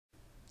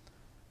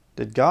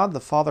Did God the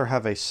Father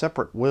have a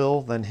separate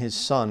will than his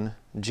Son,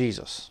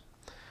 Jesus?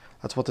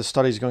 That's what this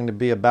study is going to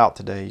be about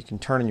today. You can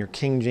turn in your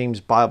King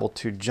James Bible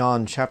to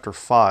John chapter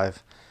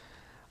 5.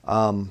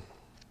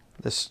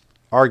 This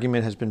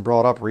argument has been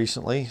brought up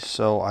recently,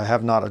 so I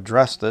have not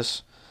addressed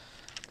this.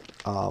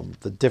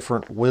 The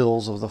different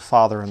wills of the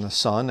Father and the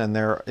Son, and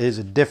there is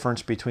a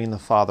difference between the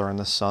Father and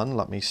the Son.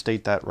 Let me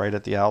state that right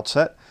at the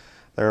outset.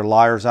 There are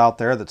liars out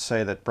there that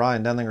say that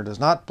Brian Denlinger does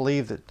not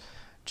believe that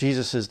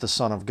Jesus is the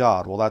Son of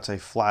God. Well, that's a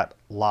flat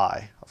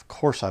lie. Of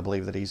course I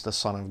believe that he's the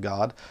Son of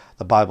God.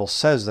 The Bible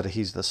says that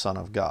he's the Son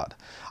of God.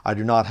 I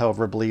do not,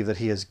 however, believe that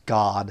he is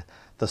God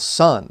the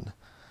Son.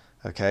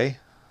 Okay?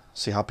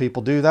 See how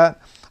people do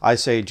that? I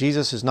say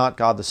Jesus is not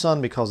God the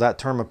Son because that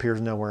term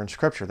appears nowhere in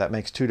Scripture. That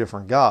makes two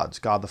different gods.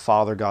 God the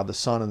Father, God the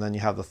Son, and then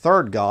you have the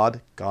third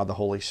God, God the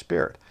Holy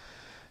Spirit.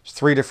 It's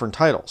three different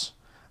titles.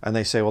 And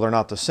they say, well, they're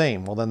not the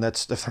same. Well, then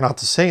if they're not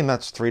the same,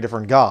 that's three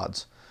different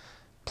gods.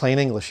 Plain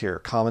English here,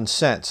 common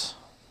sense.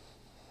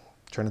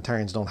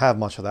 Trinitarians don't have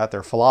much of that.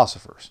 They're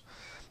philosophers.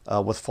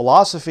 With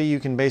philosophy, you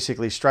can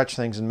basically stretch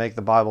things and make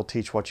the Bible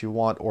teach what you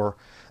want, or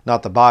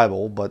not the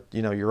Bible, but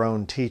your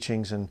own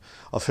teachings and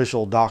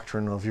official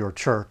doctrine of your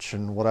church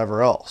and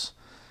whatever else.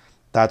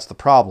 That's the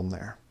problem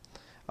there.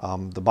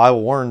 The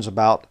Bible warns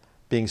about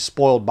being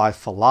spoiled by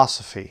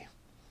philosophy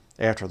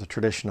after the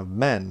tradition of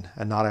men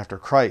and not after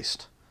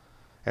Christ,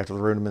 after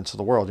the rudiments of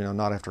the world,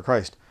 not after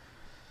Christ.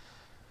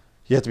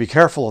 You have to be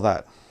careful of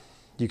that.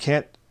 You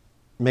can't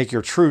make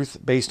your truth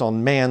based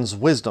on man's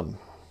wisdom,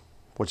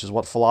 which is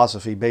what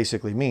philosophy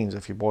basically means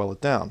if you boil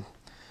it down.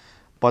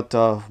 But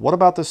what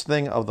about this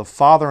thing of the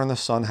Father and the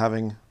Son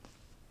having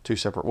two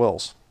separate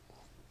wills?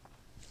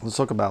 Let's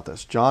look about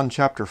this. John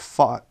chapter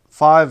 5,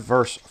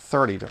 verse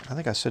 30. I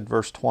think I said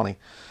verse 20.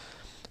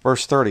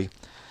 Verse 30.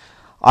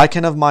 I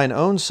can of mine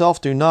own self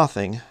do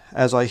nothing.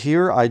 As I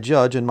hear, I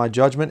judge, and my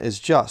judgment is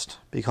just,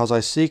 because I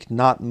seek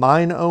not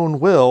mine own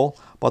will,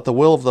 but the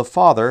will of the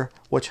Father,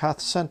 which hath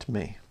sent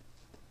me.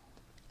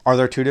 Are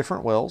there two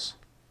different wills?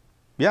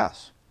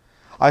 Yes.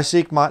 I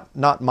seek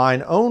not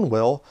mine own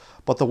will,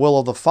 but the will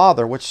of the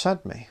Father, which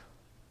sent me.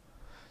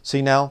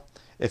 See now,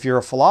 if you're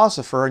a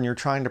philosopher and you're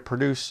trying to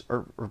produce,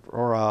 if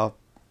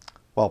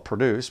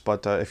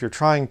you're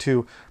trying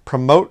to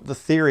promote the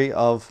theory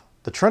of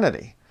the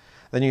Trinity,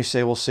 then you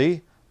say, well,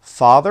 see,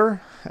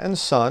 Father and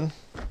Son,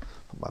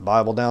 put my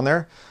Bible down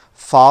there,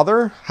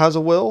 Father has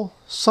a will,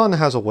 Son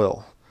has a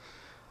will.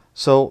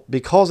 So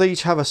because they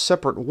each have a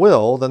separate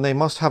will, then they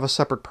must have a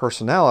separate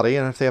personality.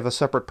 And if they have a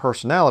separate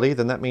personality,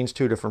 then that means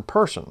two different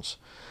persons.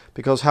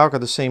 Because how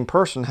could the same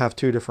person have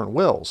two different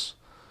wills?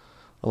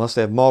 Unless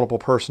they have multiple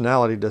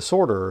personality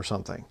disorder or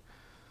something.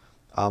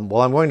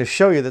 Well, I'm going to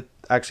show you that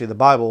actually the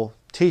Bible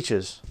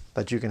teaches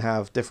that you can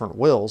have different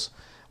wills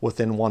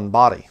within one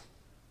body.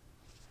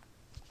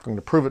 I'm going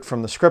to prove it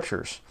from the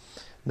Scriptures,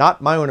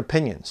 not my own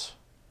opinions.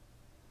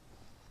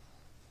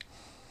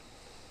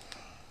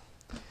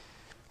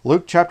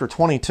 Luke chapter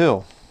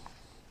 22.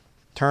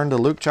 Turn to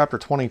Luke chapter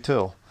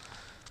 22.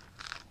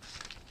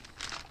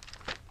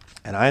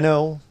 And I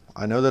know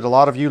that a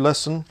lot of you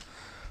listen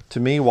to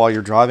me while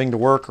you're driving to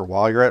work or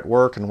while you're at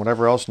work and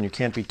whatever else, and you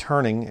can't be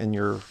turning in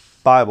your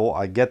Bible.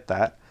 I get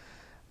that.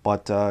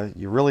 But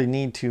you really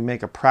need to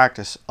make a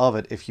practice of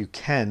it if you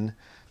can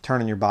turn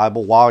in your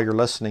Bible while you're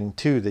listening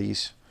to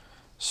these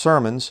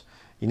sermons.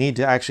 You need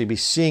to actually be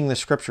seeing the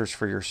Scriptures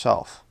for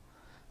yourself,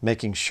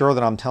 making sure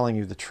that I'm telling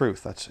you the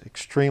truth. That's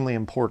extremely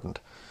important.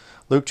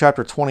 Luke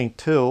chapter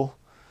 22,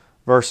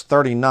 verse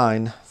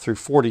 39 through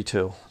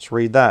 42. Let's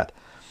read that.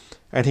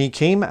 And he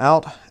came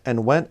out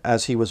and went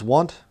as he was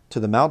wont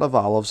to the Mount of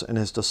Olives, and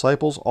his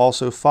disciples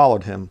also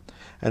followed him.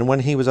 And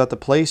when he was at the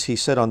place, he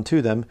said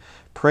unto them,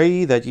 Pray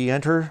ye that ye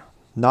enter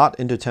not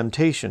into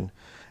temptation.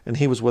 And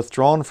he was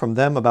withdrawn from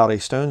them about a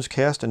stone's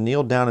cast, and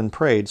kneeled down and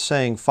prayed,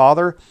 saying,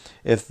 Father,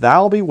 if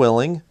thou be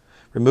willing,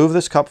 remove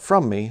this cup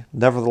from me.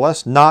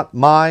 Nevertheless, not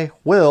my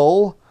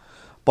will,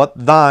 but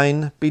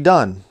thine be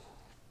done.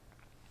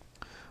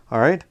 All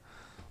right?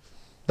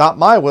 Not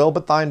my will,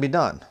 but thine be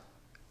done.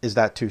 Is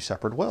that two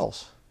separate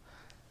wills?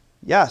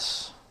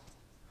 Yes.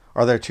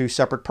 Are there two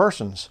separate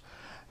persons?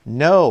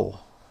 No.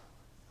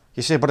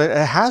 You say, but it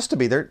has to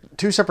be. They're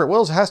two separate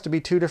wills. It has to be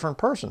two different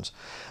persons.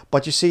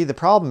 But you see, the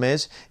problem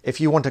is,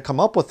 if you want to come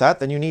up with that,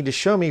 then you need to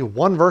show me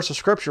one verse of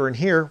Scripture in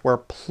here where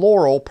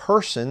plural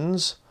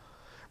persons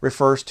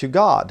refers to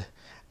God.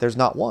 There's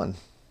not one.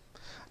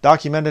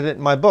 Documented it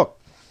in my book,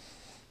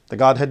 The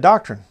Godhead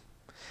Doctrine.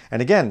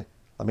 And again,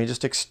 let me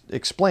just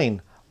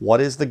explain. What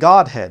is the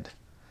Godhead?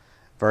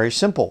 Very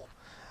simple.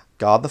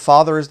 God the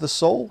Father is the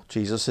soul.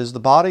 Jesus is the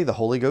body. The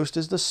Holy Ghost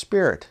is the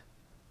Spirit.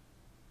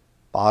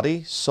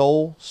 Body,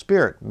 soul,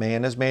 spirit.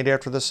 Man is made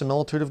after the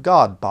similitude of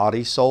God.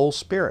 Body, soul,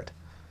 spirit.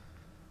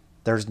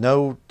 There's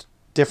no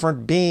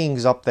different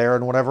beings up there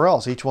and whatever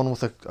else. Each one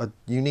with a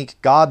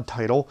unique God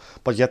title,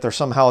 but yet they're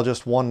somehow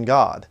just one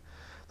God.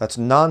 That's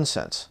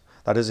nonsense.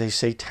 That is a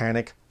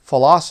satanic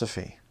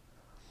philosophy.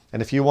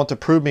 And if you want to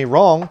prove me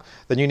wrong,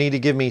 then you need to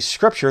give me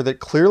Scripture that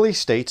clearly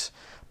states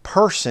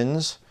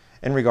persons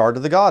in regard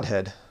to the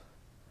Godhead.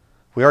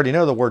 We already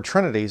know the word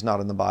Trinity is not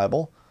in the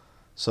Bible,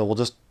 so we'll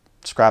just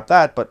scrap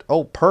that. But,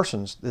 oh,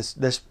 persons,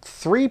 this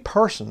three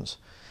persons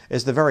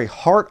is the very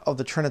heart of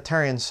the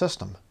Trinitarian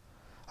system.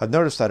 I've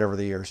noticed that over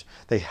the years.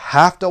 They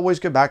have to always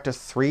go back to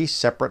three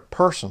separate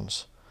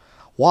persons.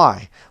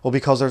 Why? Well,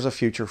 because there's a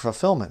future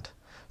fulfillment.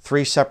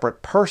 Three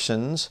separate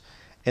persons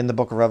in the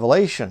book of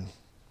Revelation.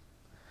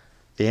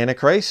 The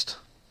Antichrist,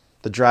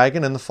 the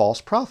dragon, and the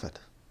false prophet.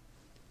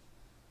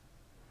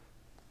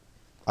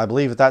 I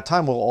believe at that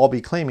time we'll all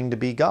be claiming to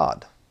be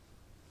God.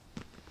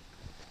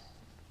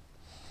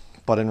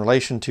 But in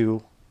relation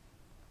to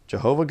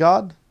Jehovah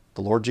God,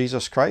 the Lord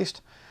Jesus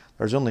Christ,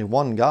 there's only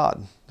one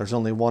God. There's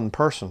only one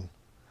person.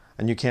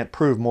 And you can't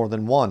prove more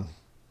than one.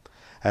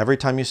 Every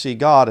time you see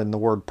God in the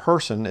word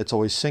person, it's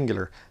always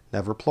singular,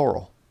 never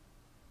plural.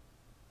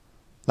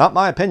 Not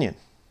my opinion.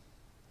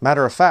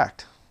 Matter of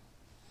fact.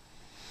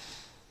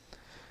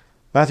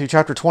 Matthew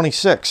chapter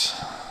 26.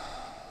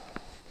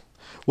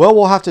 Well,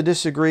 we'll have to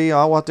disagree.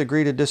 I'll have to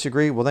agree to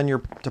disagree. Well, then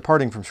you're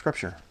departing from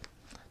Scripture.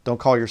 Don't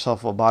call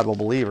yourself a Bible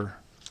believer.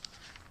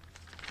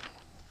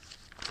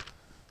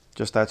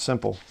 Just that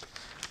simple.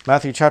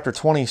 Matthew chapter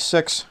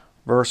 26,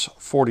 verse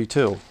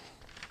 42.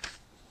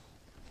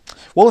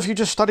 Well, if you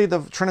just studied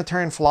the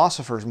Trinitarian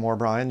philosophers more,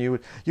 Brian, you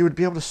would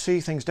be able to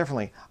see things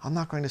differently. I'm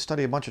not going to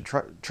study a bunch of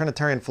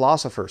Trinitarian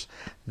philosophers.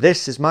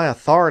 This is my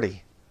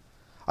authority.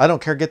 I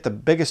don't care, get the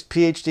biggest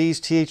PhDs,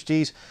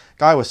 THDs,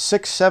 guy with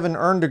 6, 7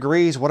 earned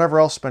degrees, whatever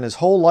else, spent his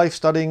whole life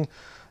studying,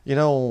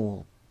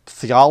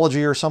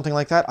 theology or something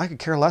like that. I could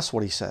care less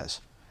what he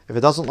says. If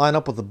it doesn't line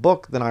up with the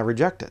book, then I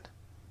reject it.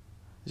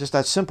 It's just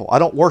that simple. I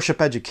don't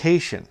worship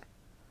education.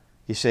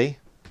 You see?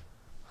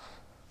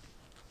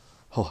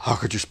 Oh, how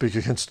could you speak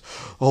against,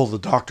 the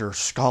doctor,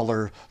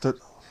 scholar?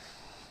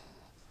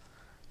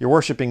 You're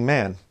worshiping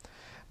man.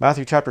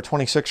 Matthew chapter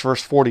 26,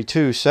 verse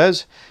 42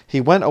 says,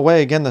 He went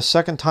away again the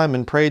second time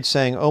and prayed,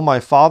 saying, O my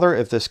Father,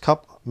 if this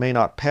cup may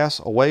not pass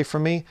away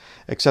from me,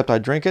 except I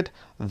drink it,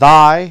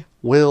 thy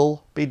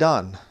will be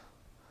done.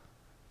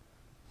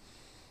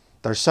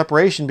 There's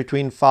separation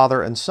between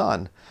Father and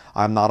Son.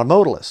 I'm not a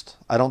modalist.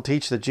 I don't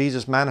teach that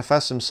Jesus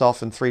manifests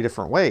himself in 3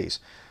 different ways.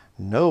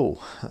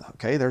 No.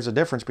 Okay, there's a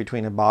difference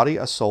between a body,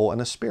 a soul, and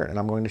a spirit. And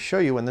I'm going to show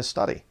you in this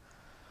study.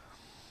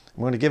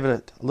 I'm going to give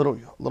it a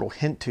little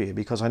hint to you,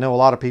 because I know a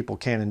lot of people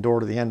can't endure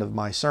to the end of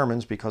my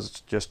sermons because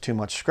it's just too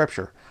much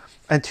scripture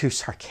and too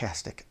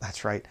sarcastic.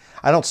 That's right.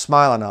 I don't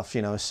smile enough,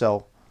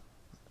 so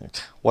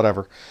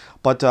whatever.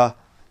 But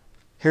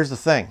here's the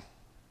thing.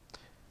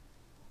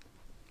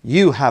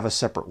 You have a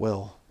separate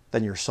will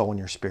than your soul and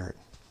your spirit.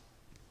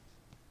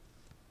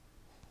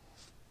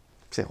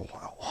 You say,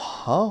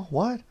 huh?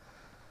 What?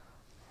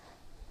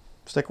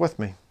 Stick with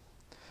me.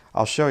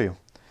 I'll show you.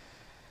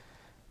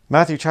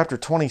 Matthew chapter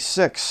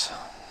 26,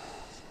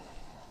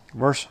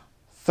 verse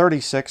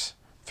 36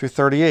 through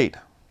 38.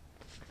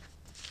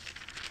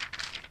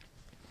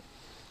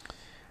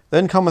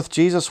 Then cometh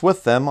Jesus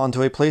with them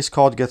unto a place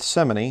called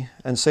Gethsemane,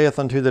 and saith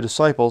unto the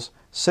disciples,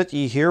 Sit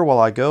ye here while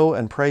I go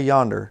and pray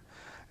yonder.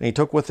 And he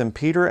took with him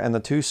Peter and the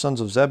 2 sons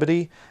of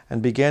Zebedee,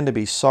 and began to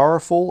be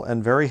sorrowful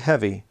and very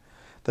heavy.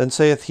 Then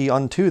saith he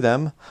unto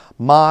them,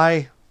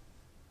 My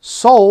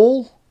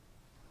soul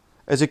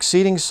is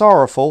exceeding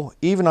sorrowful,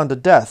 even unto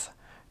death.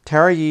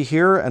 Tarry ye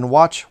here and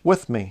watch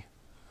with me.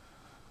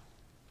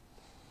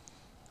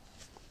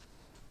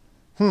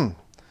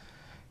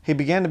 He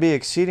began to be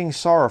exceeding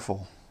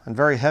sorrowful and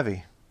very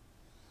heavy.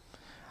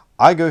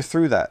 I go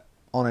through that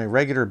on a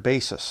regular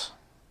basis.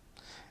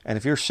 And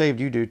if you're saved,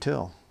 you do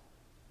too.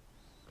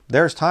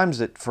 There's times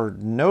that for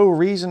no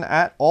reason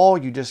at all,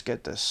 you just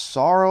get this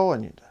sorrow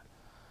and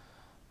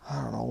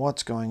I don't know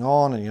what's going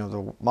on. And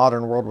the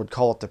modern world would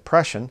call it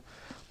depression.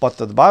 But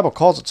the Bible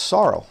calls it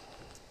sorrow.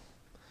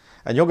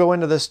 And you'll go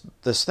into this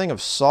thing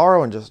of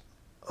sorrow and just,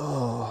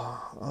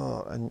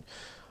 and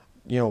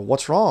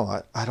what's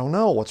wrong? I don't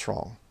know what's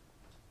wrong.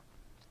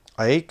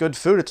 I ate good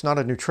food. It's not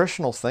a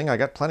nutritional thing. I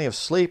got plenty of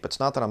sleep. It's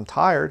not that I'm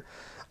tired.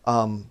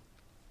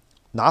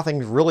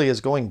 Nothing really is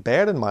going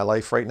bad in my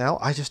life right now.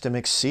 I just am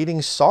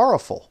exceeding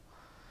sorrowful.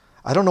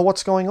 I don't know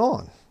what's going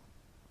on.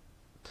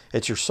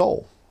 It's your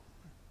soul.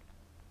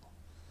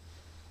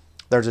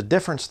 There's a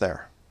difference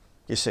there,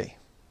 you see.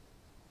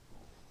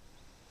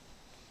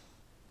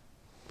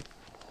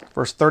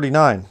 Verse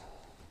 39.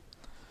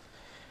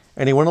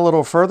 And he went a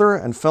little further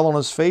and fell on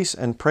his face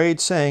and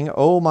prayed, saying,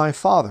 O my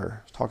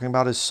Father. Talking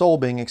about his soul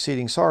being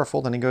exceeding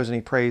sorrowful. Then he goes and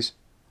he prays,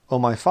 O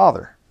my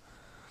Father,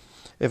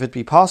 if it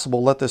be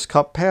possible, let this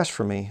cup pass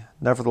from me.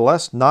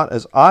 Nevertheless, not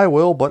as I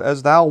will, but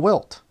as thou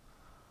wilt.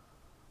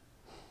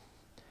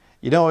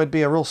 It'd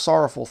be a real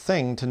sorrowful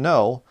thing to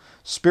know,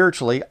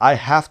 spiritually, I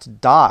have to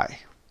die.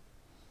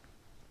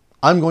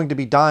 I'm going to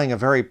be dying a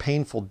very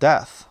painful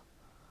death.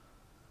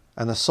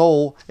 And the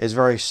soul is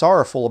very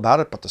sorrowful about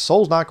it, but the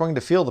soul's not going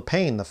to feel the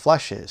pain. The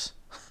flesh is.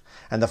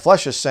 And the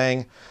flesh is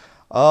saying,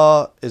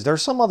 is there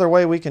some other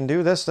way we can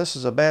do this? This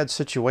is a bad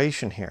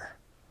situation here.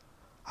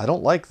 I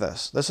don't like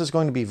this. This is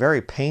going to be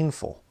very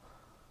painful.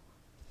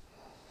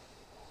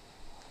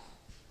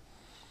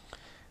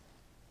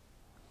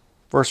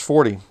 Verse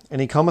 40, and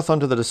he cometh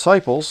unto the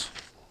disciples,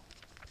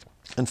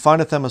 and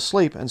findeth them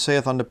asleep, and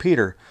saith unto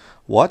Peter,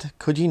 What,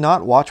 could ye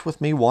not watch with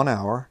me 1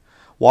 hour?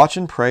 Watch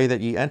and pray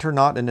that ye enter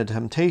not into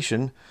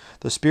temptation.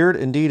 The spirit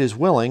indeed is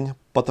willing,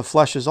 but the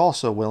flesh is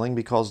also willing,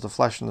 because the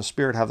flesh and the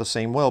spirit have the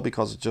same will,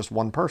 because it's just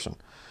one person.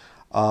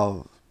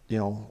 The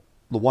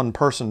one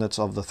person that's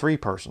of the 3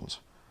 persons,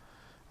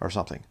 or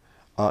something.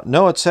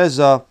 No, it says,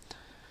 the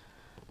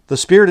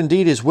spirit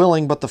indeed is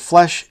willing, but the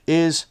flesh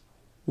is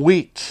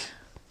weak.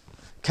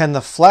 Can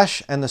the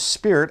flesh and the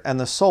spirit and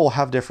the soul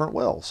have different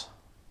wills?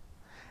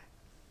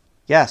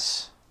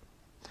 Yes.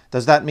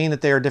 Does that mean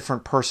that they are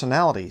different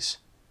personalities?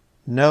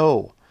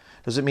 No.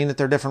 Does it mean that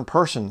they're different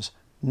persons?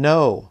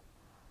 No.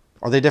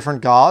 Are they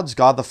different gods?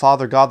 God the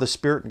Father, God the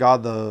Spirit,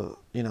 God the,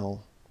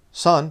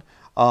 Son.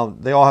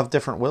 They all have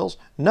different wills?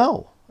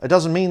 No. It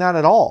doesn't mean that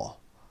at all.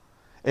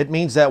 It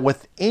means that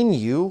within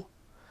you,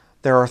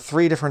 there are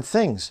 3 different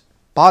things.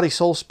 Body,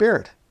 soul,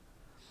 spirit.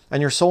 And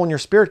your soul and your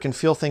spirit can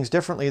feel things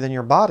differently than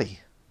your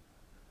body.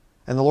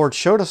 And the Lord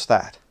showed us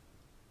that.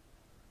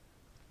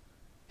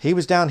 He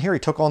was down here. He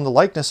took on the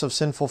likeness of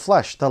sinful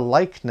flesh. The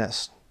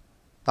likeness.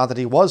 Not that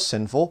he was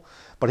sinful,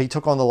 but he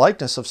took on the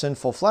likeness of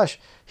sinful flesh.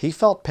 He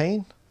felt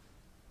pain.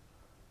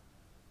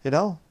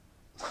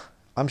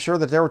 I'm sure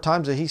that there were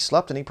times that he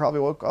slept and he probably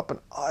woke up and,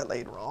 I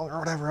laid wrong or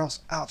whatever else.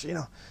 Ouch,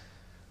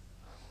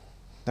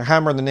 They're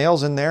hammering the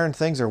nails in there and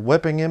things. They're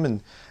whipping him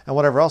and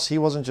whatever else. He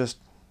wasn't just,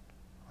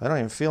 I don't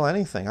even feel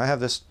anything. I have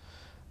this,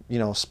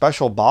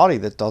 special body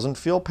that doesn't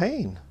feel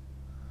pain.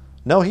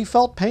 No, he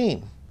felt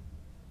pain.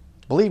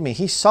 Believe me,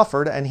 he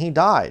suffered and he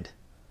died.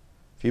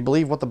 If you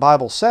believe what the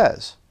Bible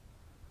says.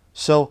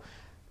 So,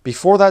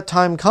 before that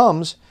time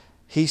comes,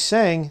 he's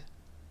saying,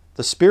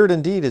 the Spirit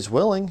indeed is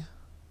willing.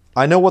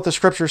 I know what the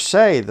Scriptures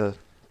say. The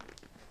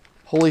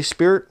Holy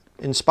Spirit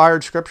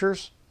inspired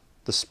Scriptures.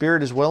 The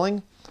Spirit is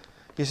willing,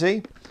 you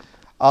see.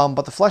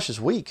 But the flesh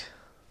is weak.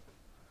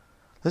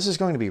 This is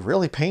going to be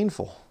really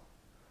painful.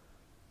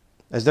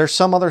 Is there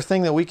some other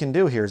thing that we can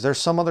do here? Is there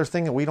some other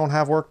thing that we don't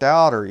have worked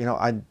out? Or,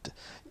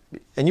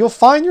 and you'll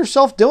find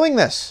yourself doing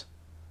this.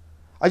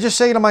 I just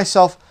say to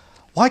myself,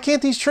 why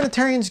can't these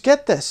Trinitarians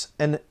get this?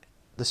 And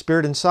the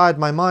Spirit inside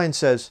my mind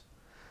says,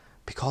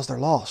 because they're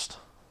lost.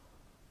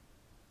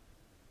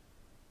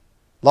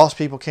 Lost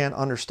people can't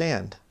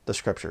understand the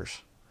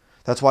Scriptures.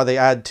 That's why they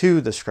add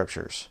to the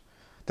Scriptures.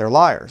 They're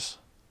liars.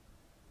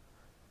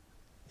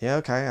 Yeah,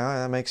 okay,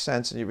 that makes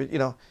sense.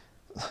 And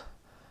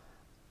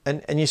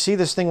you see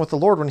this thing with the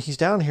Lord when he's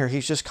down here.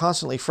 He's just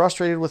constantly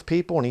frustrated with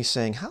people, and he's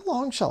saying, how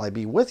long shall I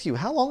be with you?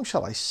 How long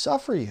shall I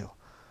suffer you?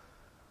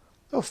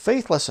 Oh,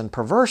 faithless and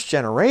perverse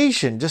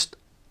generation. Just,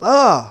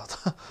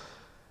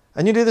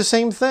 And you do the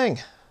same thing.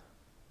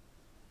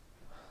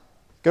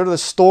 Go to the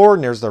store,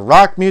 and there's the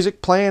rock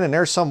music playing, and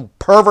there's some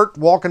pervert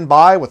walking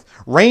by with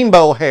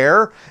rainbow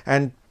hair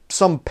and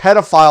some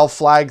pedophile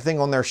flag thing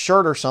on their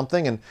shirt or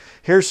something. And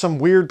here's some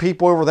weird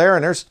people over there,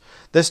 and there's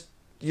this,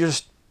 you're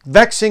just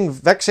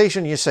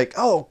vexation. You say,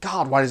 oh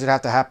God, why does it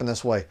have to happen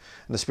this way?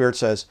 And the Spirit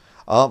says,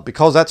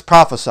 because that's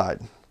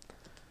prophesied.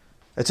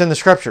 It's in the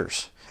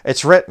Scriptures.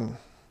 It's written.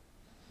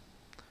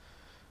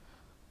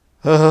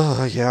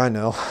 Yeah, I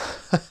know.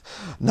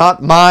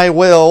 Not my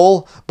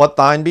will, but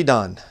thine be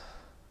done.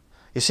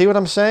 You see what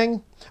I'm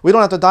saying? We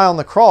don't have to die on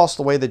the cross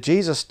the way that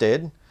Jesus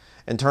did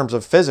in terms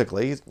of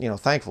physically,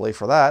 thankfully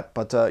for that,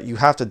 but you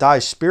have to die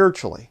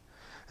spiritually.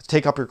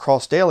 Take up your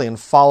cross daily and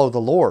follow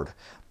the Lord.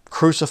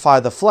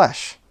 Crucify the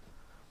flesh.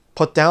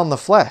 Put down the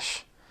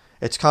flesh.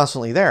 It's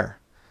constantly there.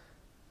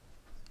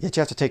 Yet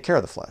you have to take care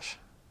of the flesh.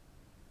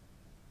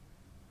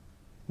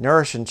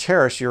 Nourish and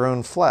cherish your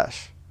own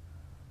flesh.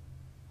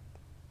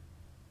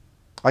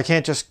 I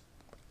can't just,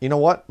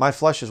 my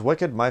flesh is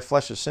wicked, my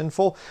flesh is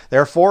sinful,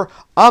 therefore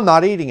I'm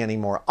not eating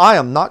anymore. I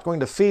am not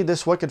going to feed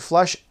this wicked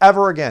flesh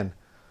ever again.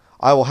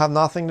 I will have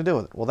nothing to do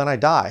with it. Well, then I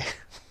die.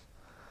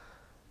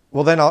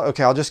 Well, then,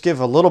 I'll just give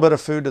a little bit of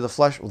food to the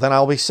flesh. Well, then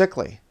I'll be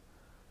sickly.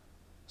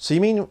 So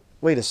you mean,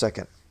 wait a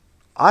second.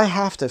 I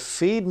have to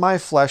feed my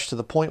flesh to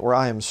the point where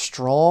I am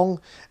strong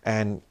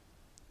and,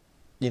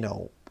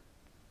 in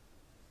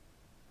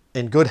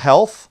good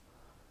health?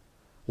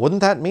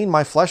 Wouldn't that mean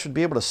my flesh would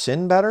be able to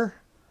sin better?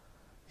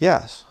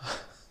 Yes.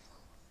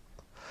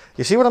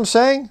 You see what I'm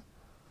saying?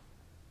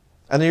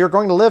 And you're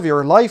going to live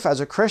your life as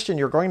a Christian.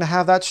 You're going to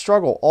have that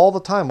struggle all the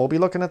time. We'll be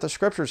looking at the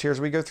Scriptures here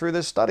as we go through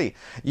this study.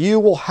 You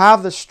will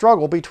have the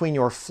struggle between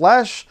your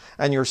flesh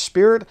and your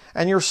spirit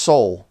and your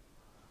soul.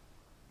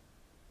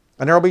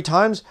 And there will be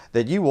times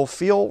that you will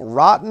feel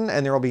rotten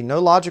and there will be no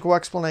logical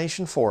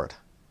explanation for it.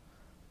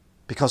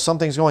 Because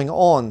something's going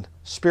on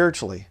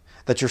spiritually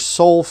that your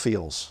soul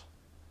feels.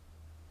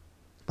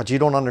 But you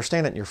don't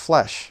understand it in your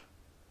flesh.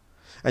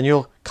 And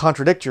you'll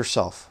contradict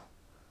yourself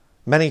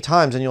many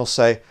times and you'll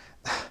say,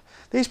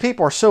 these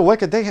people are so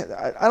wicked,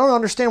 I don't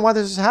understand why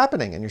this is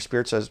happening. And your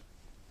spirit says,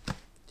 you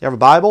have a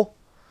Bible?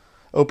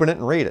 Open it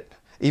and read it.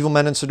 Evil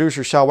men and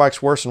seducers shall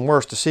wax worse and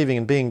worse, deceiving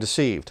and being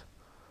deceived.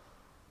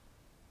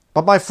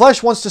 But my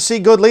flesh wants to see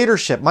good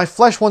leadership. My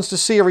flesh wants to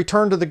see a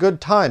return to the good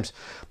times.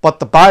 But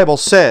the Bible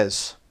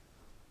says,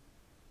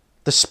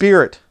 The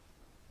Spirit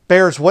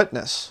bears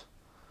witness.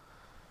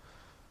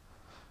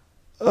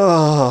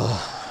 The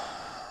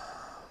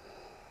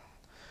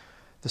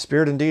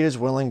Spirit indeed is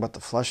willing, but the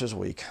flesh is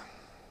weak.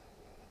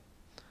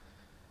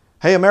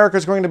 Hey,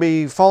 America's going to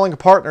be falling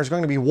apart, and there's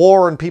going to be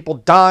war and people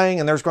dying,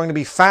 and there's going to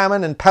be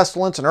famine and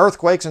pestilence and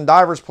earthquakes in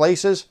divers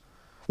places.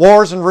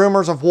 Wars and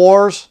rumors of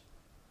wars.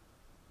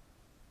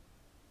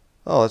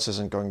 Oh, this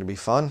isn't going to be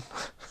fun,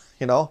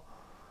 you know.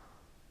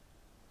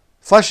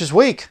 Flesh is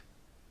weak.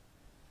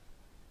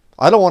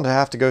 I don't want to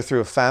have to go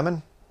through a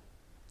famine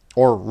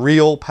or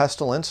real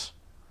pestilence,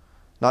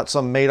 not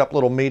some made-up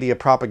little media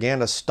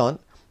propaganda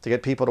stunt to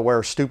get people to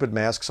wear stupid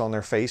masks on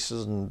their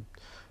faces and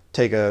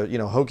take a,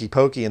 hokey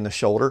pokey in the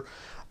shoulder.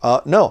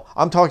 No,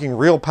 I'm talking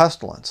real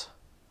pestilence.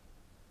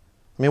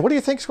 I mean, what do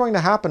you think is going to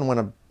happen when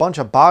a bunch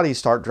of bodies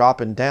start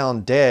dropping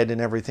down dead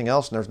and everything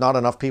else, and there's not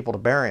enough people to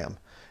bury them?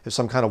 If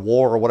some kind of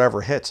war or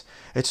whatever hits,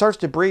 it starts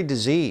to breed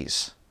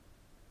disease.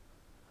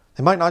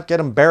 They might not get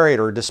them buried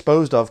or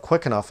disposed of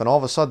quick enough, and all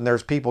of a sudden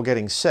there's people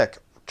getting sick,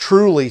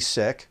 truly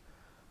sick.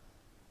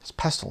 It's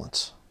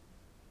pestilence.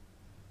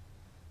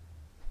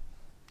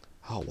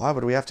 Oh, why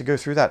would we have to go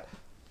through that?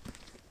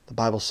 The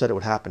Bible said it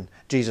would happen.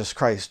 Jesus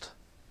Christ,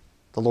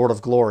 the Lord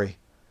of glory,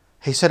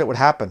 He said it would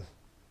happen.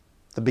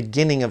 The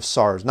beginning of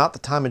sorrows, not the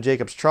time of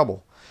Jacob's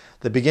trouble.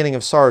 The beginning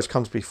of sorrows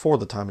comes before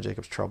the time of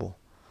Jacob's trouble.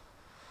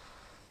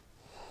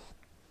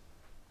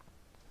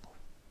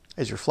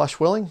 Is your flesh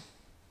willing?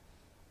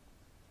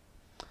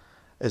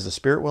 Is the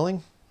Spirit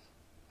willing?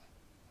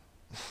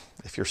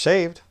 If you're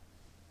saved,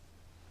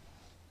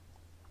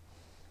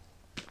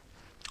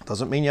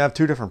 doesn't mean you have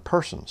two different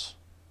persons.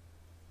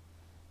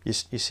 You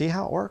see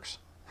how it works?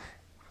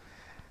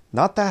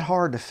 Not that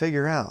hard to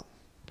figure out.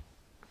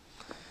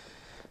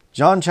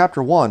 John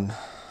chapter 1.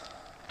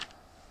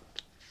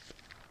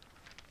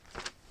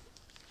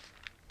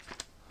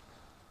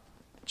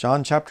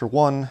 John chapter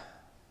 1,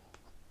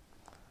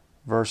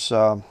 verse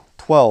 12.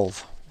 We'll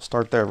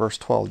start there, verse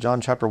 12.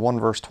 John chapter 1,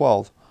 verse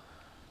 12.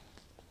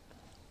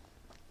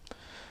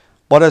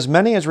 But as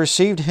many as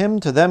received him,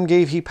 to them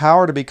gave he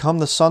power to become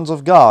the sons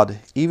of God,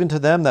 even to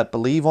them that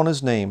believe on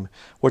his name,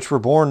 which were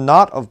born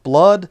not of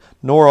blood,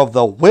 nor of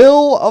the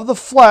will of the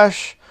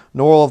flesh,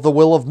 nor of the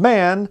will of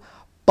man,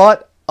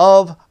 but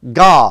of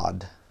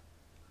God.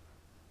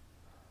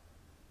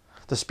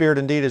 The Spirit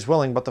indeed is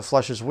willing, but the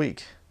flesh is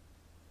weak.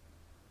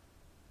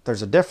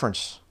 There's a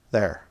difference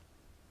there.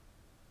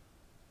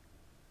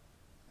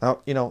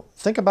 Now,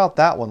 think about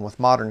that one with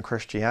modern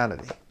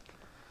Christianity.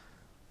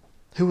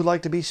 Who would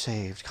like to be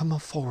saved? Come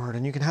forward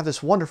and you can have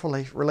this wonderful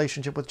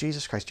relationship with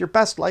Jesus Christ. Your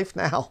best life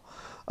now.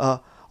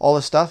 All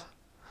this stuff.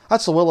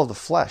 That's the will of the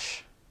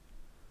flesh.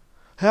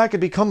 Hey, I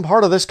could become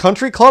part of this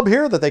country club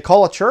here that they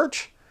call a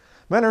church.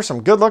 Man, there's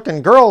some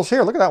good-looking girls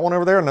here. Look at that one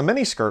over there in the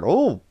miniskirt.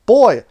 Oh,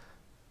 boy.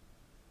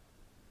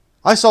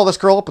 I saw this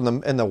girl up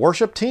in the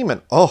worship team,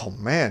 and oh,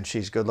 man,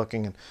 she's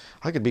good-looking. And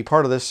I could be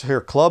part of this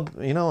here club,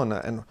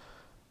 and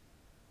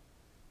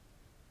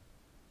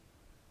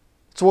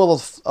it's the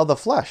will of the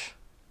flesh.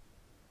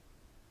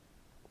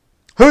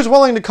 Who's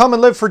willing to come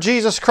and live for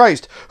Jesus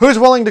Christ? Who's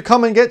willing to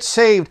come and get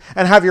saved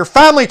and have your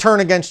family turn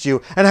against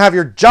you and have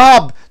your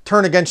job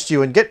turn against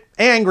you and get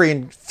angry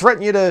and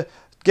threaten you to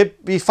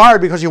be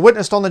fired because you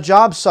witnessed on the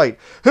job site?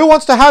 Who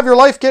wants to have your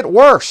life get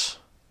worse?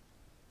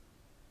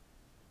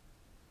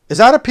 Is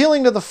that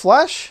appealing to the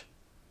flesh?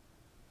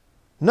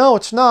 No,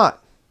 it's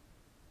not.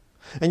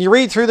 And you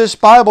read through this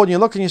Bible and you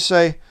look and you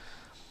say,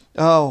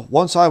 oh,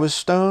 once I was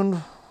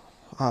stoned,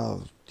 I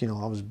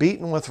was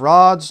beaten with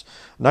rods.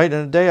 Night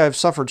and day I've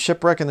suffered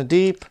shipwreck in the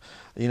deep.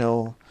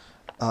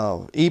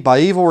 By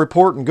evil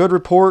report and good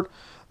report,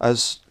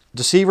 as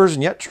deceivers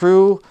and yet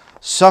true,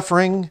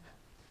 suffering,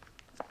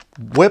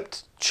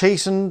 whipped,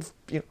 chastened.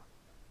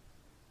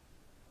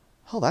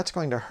 Oh, that's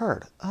going to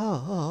hurt.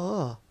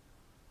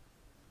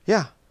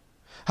 Yeah.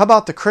 How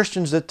about the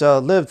Christians that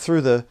lived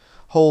through the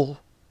whole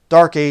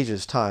Dark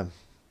Ages time?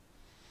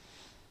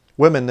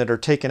 Women that are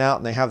taken out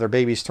and they have their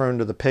babies thrown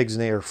to the pigs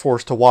and they are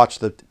forced to watch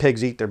the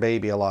pigs eat their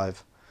baby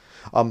alive.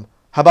 How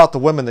about the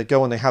women that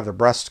go and they have their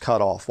breasts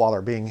cut off while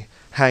they're being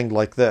hanged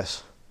like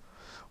this?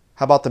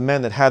 How about the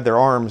men that had their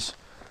arms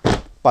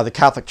by the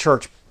Catholic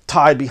Church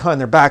tied behind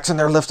their backs and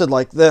they're lifted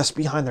like this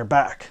behind their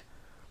back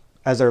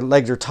as their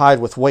legs are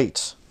tied with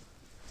weights?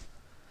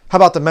 How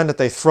about the men that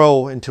they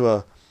throw into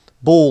a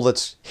bowl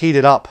that's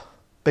heated up,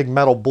 big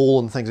metal bowl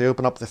and things? They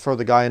open up, they throw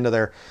the guy into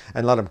there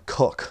and let him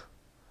cook.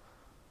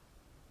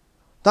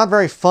 Not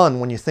very fun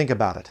when you think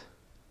about it.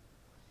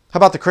 How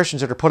about the Christians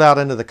that are put out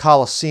into the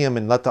Colosseum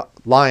and let the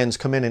lions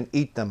come in and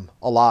eat them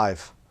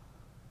alive?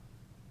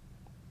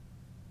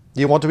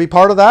 Do you want to be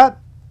part of that?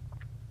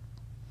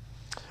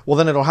 Well,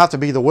 then it'll have to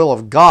be the will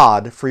of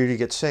God for you to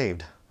get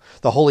saved.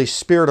 The Holy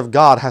Spirit of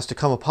God has to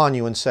come upon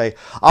you and say,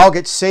 I'll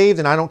get saved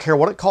and I don't care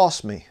what it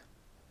costs me.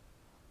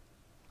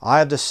 I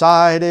have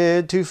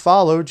decided to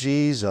follow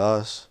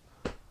Jesus.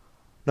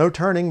 No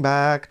turning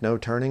back, no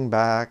turning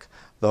back.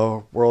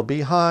 The world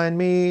behind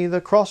me, the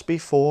cross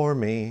before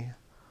me.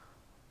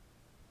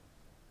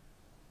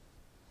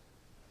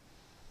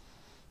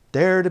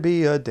 Dare to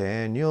be a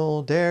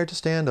Daniel, dare to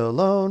stand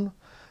alone,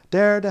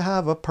 dare to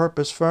have a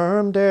purpose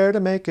firm, dare to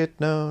make it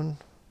known.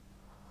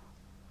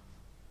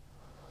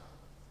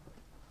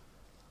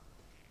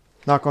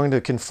 Not going to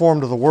conform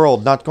to the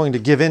world, not going to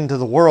give in to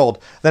the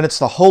world, then it's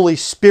the Holy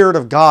Spirit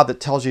of God that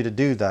tells you to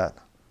do that.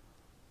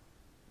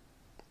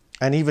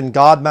 And even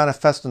God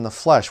manifest in the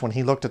flesh, when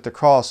he looked at the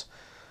cross,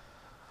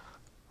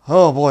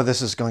 oh boy,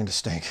 this is going to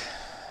stink.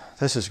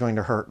 This is going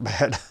to hurt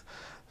bad.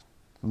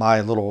 My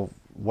little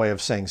way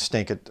of saying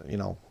stink,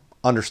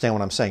 understand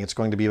what I'm saying. It's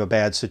going to be a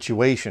bad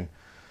situation.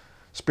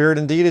 Spirit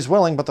indeed is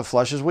willing, but the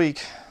flesh is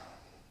weak.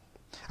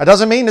 It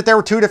doesn't mean that there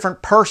were two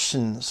different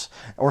persons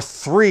or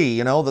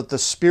three, that the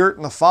Spirit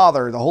and the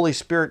Father, the Holy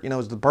Spirit,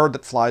 is the bird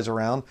that flies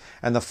around,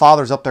 and the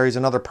Father's up there, he's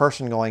another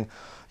person going,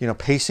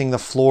 pacing the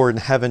floor in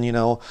heaven,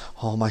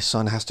 oh, my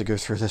son has to go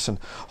through this, and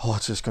oh,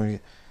 it's just going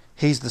to...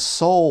 He's the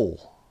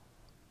soul.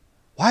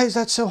 Why is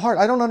that so hard?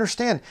 I don't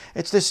understand.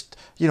 It's this,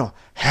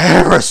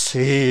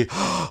 heresy.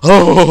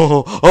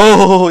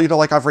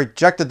 Like I've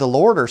rejected the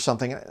Lord or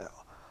something.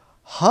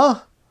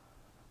 Huh?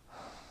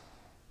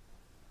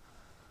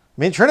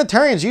 I mean,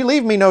 Trinitarians, you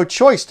leave me no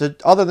choice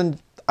other than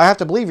I have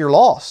to believe you're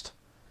lost.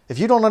 If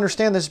you don't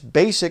understand this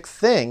basic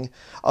thing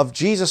of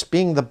Jesus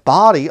being the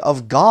body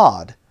of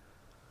God,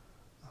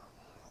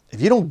 if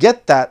you don't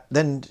get that,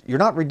 then you're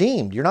not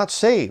redeemed. You're not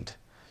saved.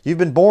 You've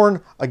been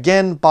born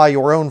again by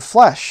your own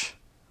flesh,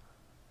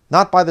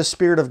 not by the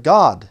Spirit of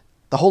God.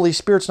 The Holy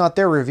Spirit's not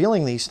there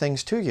revealing these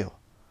things to you.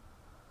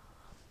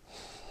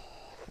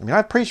 I mean,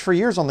 I preached for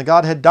years on the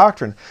Godhead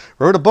doctrine.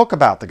 Wrote a book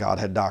about the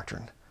Godhead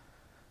doctrine.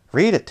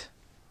 Read it.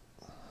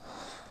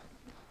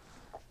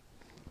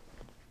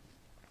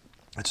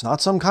 It's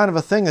not some kind of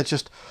a thing that's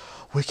just,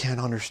 we can't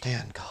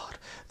understand God.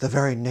 The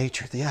very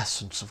nature, the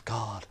essence of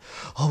God.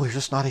 Oh, we're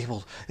just not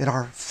able, in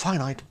our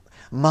finite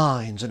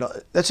minds. And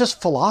that's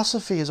just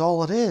philosophy is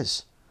all it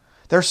is.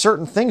 There are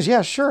certain things,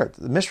 yeah, sure.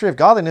 The mystery of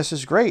godliness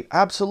is great.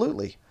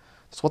 Absolutely.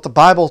 That's what the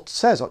Bible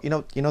says.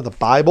 The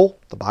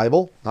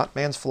Bible, not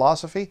man's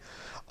philosophy.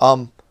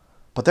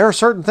 But there are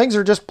certain things that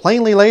are just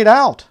plainly laid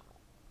out.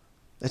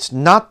 It's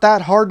not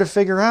that hard to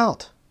figure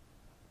out.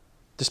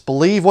 Just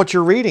believe what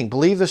you're reading.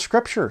 Believe the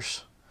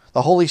Scriptures.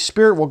 The Holy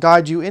Spirit will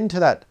guide you into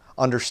that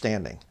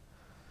understanding.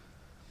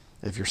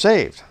 If you're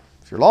saved.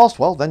 If you're lost,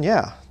 well, then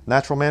yeah.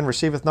 Natural man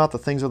receiveth not the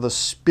things of the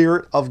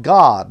Spirit of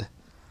God.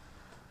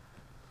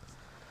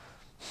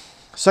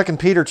 2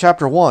 Peter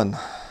chapter 1.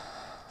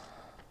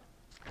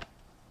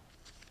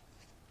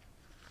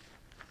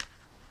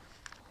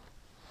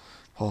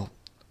 Well,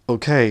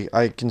 okay,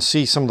 I can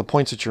see some of the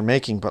points that you're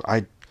making, but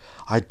I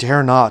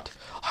dare not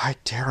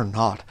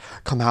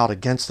come out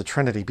against the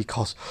Trinity,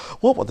 because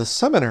what will the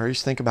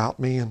seminaries think about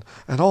me and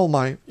all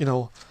my,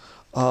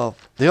 the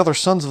other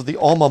sons of the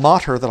alma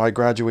mater that I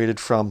graduated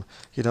from,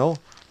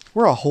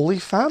 we're a holy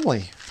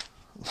family.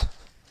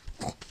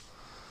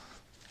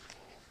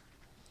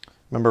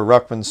 Remember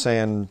Ruckman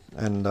saying,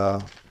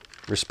 and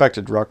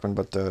respected Ruckman,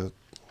 but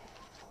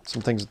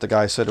some things that the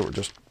guy said that were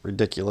just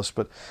ridiculous.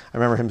 But I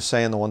remember him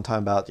saying the one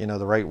time about,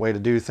 the right way to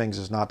do things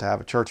is not to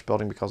have a church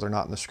building because they're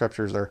not in the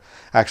Scriptures. They're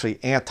actually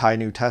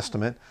anti-New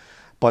Testament.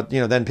 But,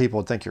 then people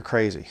would think you're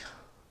crazy.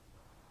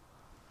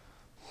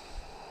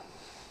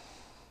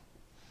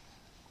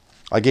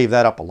 I gave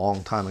that up a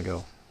long time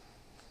ago.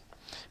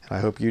 And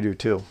I hope you do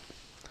too.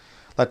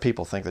 Let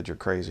people think that you're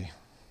crazy.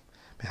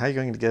 I mean, how are you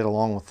going to get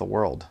along with the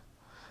world?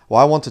 Well,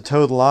 I want to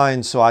toe the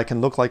line so I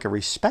can look like a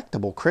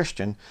respectable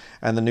Christian,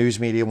 and the news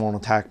media won't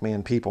attack me,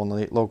 and people in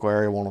the local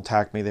area won't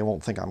attack me. They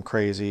won't think I'm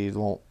crazy. They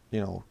won't,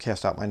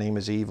 cast out my name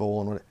as evil.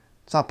 And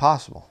it's not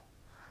possible.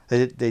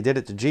 They did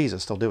it to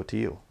Jesus. They'll do it to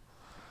you.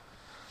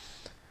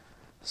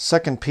 2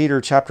 Peter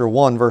chapter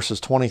 1, verses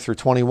 20 through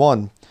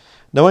 21.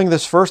 Knowing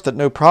this first, that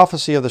no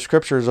prophecy of the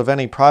Scriptures of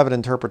any private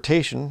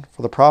interpretation,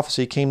 for the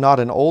prophecy came not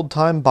in old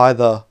time by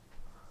the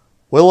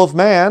will of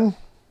man,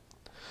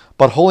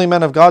 but holy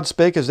men of God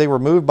spake as they were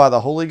moved by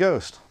the Holy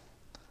Ghost.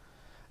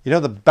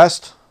 The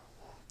best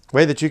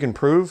way that you can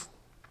prove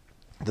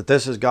that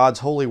this is God's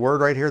holy word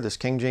right here, this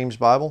King James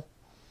Bible,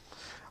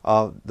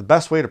 the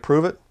best way to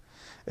prove it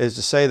is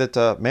to say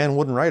that man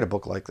wouldn't write a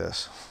book like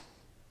this.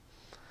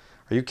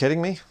 Are you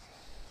kidding me?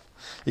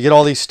 You get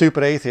all these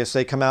stupid atheists,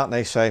 they come out and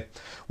they say,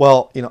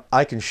 well,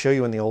 I can show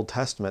you in the Old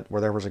Testament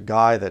where there was a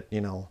guy that,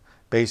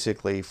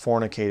 basically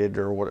fornicated,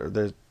 or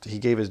what, he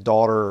gave his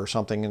daughter or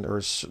something, or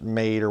his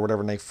maid or whatever,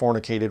 and they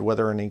fornicated with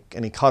her, and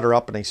he cut her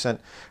up and he sent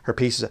her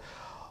pieces.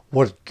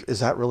 What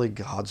is that really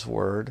God's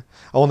word?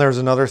 Oh, and there's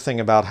another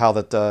thing about how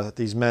that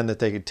these men, that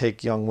they could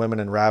take young women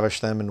and ravish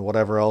them and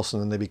whatever else,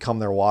 and then they become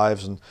their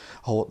wives, and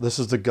oh, this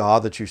is the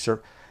God that you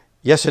serve.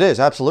 Yes, it is,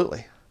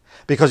 absolutely.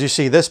 Because you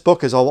see, this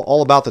book is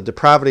all about the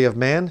depravity of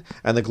man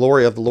and the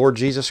glory of the Lord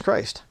Jesus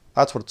Christ.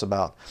 That's what it's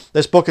about.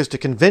 This book is to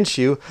convince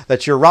you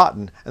that you're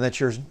rotten and that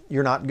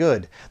you're not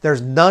good.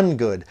 There's none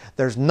good.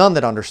 There's none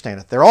that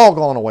understandeth. They're all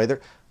gone away.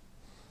 There's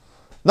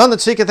none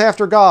that seeketh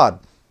after God.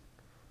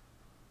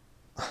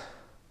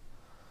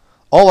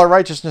 All our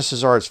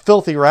righteousnesses are as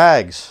filthy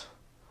rags.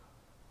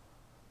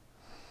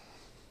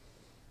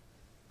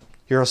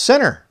 You're a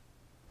sinner.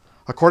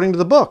 according to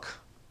the book.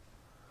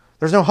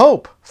 There's no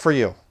hope for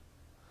you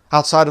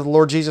outside of the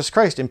Lord Jesus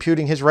Christ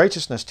imputing his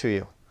righteousness to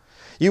you.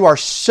 You are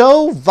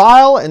so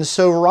vile and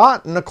so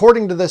rotten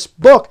according to this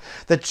book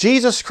that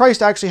Jesus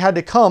Christ actually had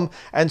to come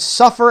and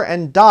suffer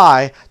and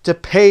die to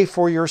pay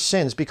for your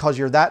sins because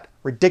you're that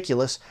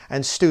ridiculous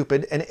and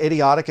stupid and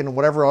idiotic and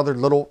whatever other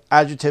little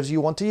adjectives you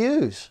want to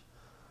use.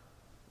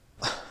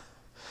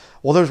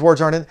 Well, those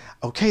words aren't in.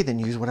 Okay, then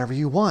use whatever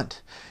you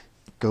want.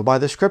 Go by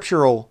the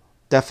scriptural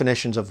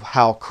definitions of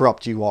how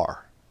corrupt you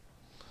are.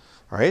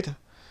 Right?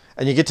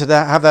 And you get to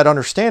have that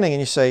understanding and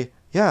you say,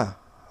 yeah,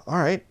 all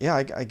right, yeah,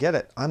 I get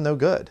it. I'm no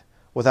good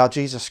without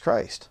Jesus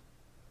Christ.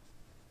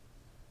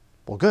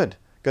 Well, good.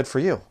 Good for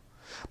you.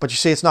 But you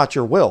see, it's not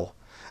your will.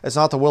 It's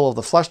not the will of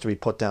the flesh to be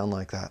put down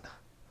like that.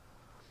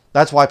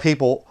 That's why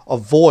people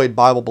avoid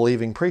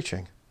Bible-believing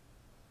preaching.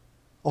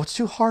 Oh, it's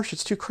too harsh.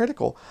 It's too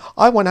critical.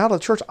 I went out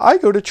of church. I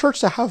go to church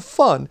to have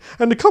fun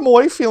and to come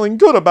away feeling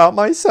good about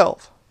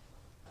myself.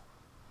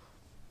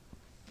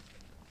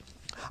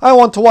 I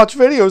want to watch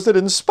videos that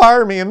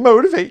inspire me and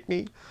motivate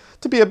me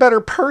to be a better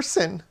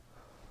person.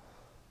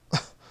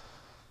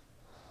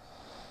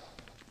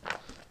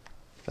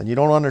 Then you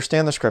don't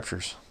understand the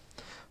scriptures.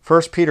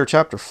 1 Peter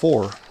chapter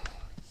 4.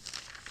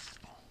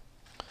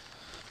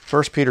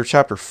 1 Peter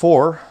chapter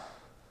 4,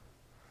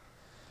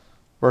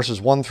 verses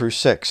 1 through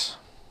 6.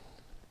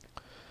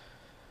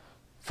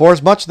 For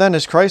as much then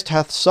as Christ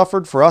hath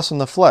suffered for us in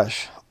the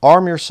flesh,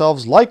 arm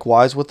yourselves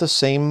likewise with the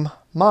same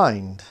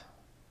mind.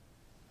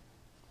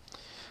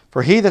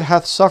 For he that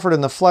hath suffered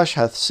in the flesh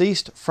hath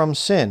ceased from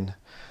sin,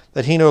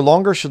 that he no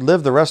longer should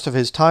live the rest of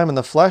his time in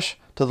the flesh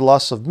to the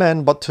lusts of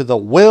men, but to the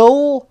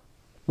will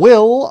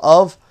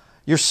of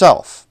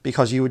yourself,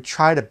 because you would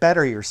try to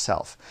better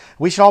yourself.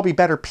 We should all be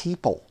better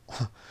people.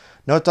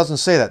 No, it doesn't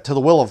say that. To the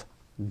will of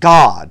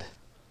God.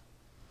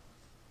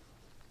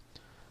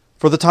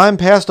 For the time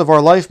past of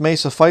our life may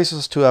suffice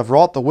us to have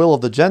wrought the will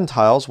of the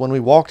Gentiles when we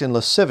walked in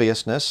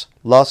lasciviousness,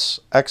 lusts,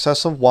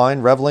 excess of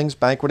wine, revelings,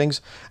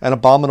 banquetings, and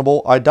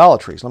abominable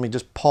idolatries. Let me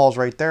just pause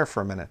right there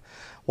for a minute.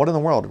 What in the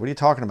world? What are you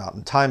talking about?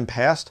 In time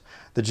past,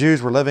 the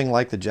Jews were living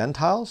like the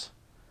Gentiles?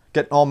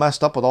 Getting all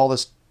messed up with all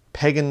this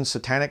pagan,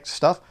 satanic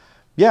stuff?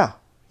 Yeah.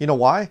 You know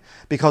why?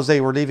 Because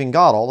they were leaving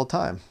God all the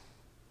time.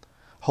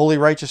 Holy,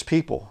 righteous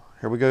people.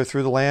 Here we go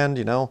through the land,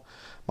 you know.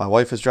 My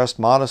wife is dressed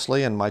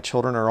modestly and my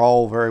children are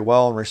all very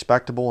well and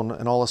respectable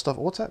and all this stuff.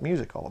 What's that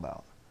music all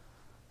about?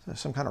 Is there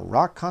some kind of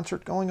rock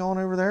concert going on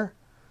over there?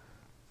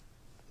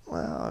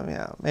 Well,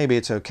 yeah, maybe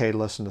it's okay to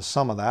listen to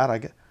some of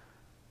that.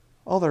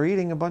 Oh, they're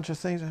eating a bunch of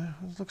things. It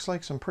looks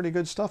like some pretty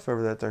good stuff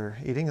over that they're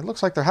eating. It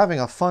looks like they're having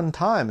a fun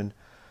time and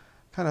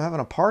kind of having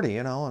a party,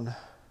 you know. And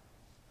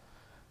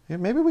yeah,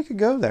 maybe we could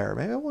go there.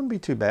 Maybe it wouldn't be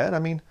too bad. I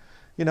mean,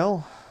 you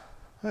know,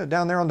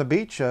 down there on the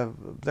beach,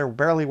 they're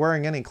barely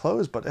wearing any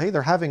clothes, but hey,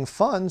 they're having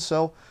fun,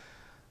 so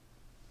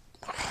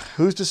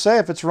who's to say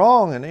if it's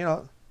wrong? And, you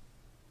know,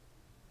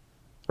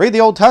 read the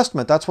Old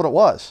Testament. That's what it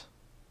was.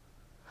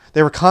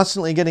 They were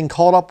constantly getting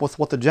caught up with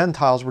what the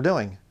Gentiles were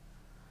doing.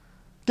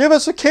 Give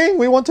us a king.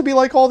 We want to be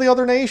like all the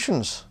other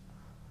nations.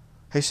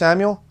 Hey,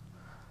 Samuel,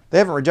 they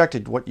haven't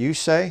rejected what you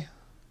say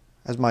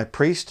as my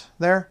priest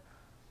there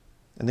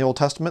in the Old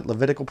Testament,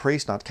 Levitical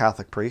priest, not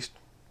Catholic priest.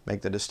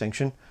 Make the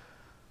distinction.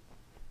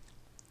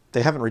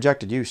 They haven't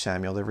rejected you,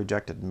 Samuel. They've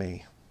rejected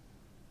me.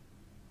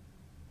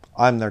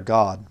 I'm their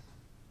God.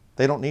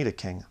 They don't need a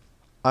king.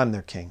 I'm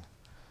their king.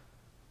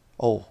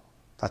 Oh,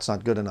 that's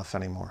not good enough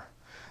anymore.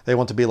 They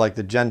want to be like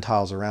the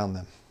Gentiles around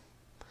them.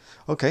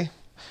 Okay.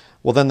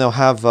 Well, then they'll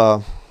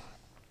have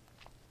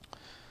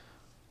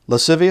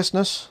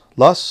lasciviousness,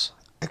 lusts,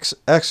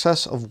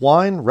 excess of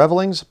wine,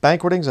 revelings,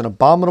 banquetings, and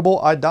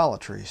abominable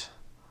idolatries.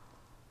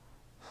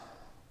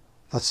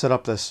 Let's set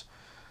up this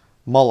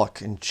Moloch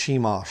and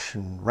Chemosh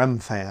and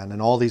Remphan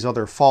and all these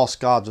other false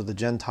gods of the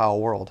Gentile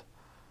world.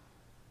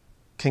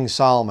 King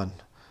Solomon,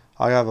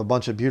 I have a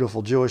bunch of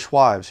beautiful Jewish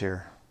wives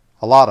here.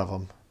 A lot of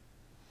them.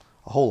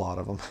 A whole lot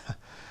of them.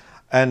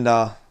 And,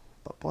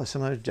 but boy,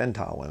 some of those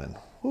Gentile women.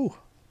 Whew.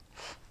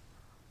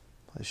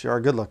 They sure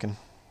are good looking.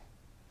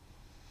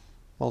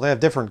 Well, they have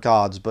different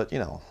gods, but, you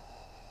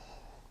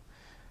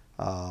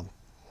know,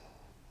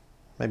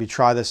 maybe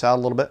try this out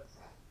a little bit.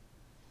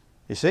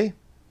 You see?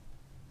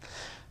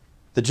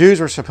 The Jews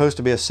were supposed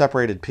to be a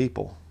separated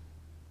people,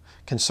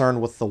 concerned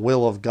with the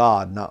will of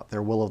God, not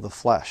their will of the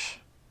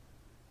flesh.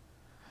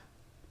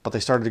 But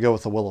they started to go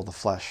with the will of the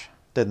flesh,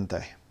 didn't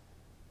they?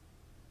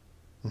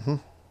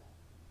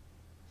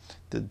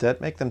 Did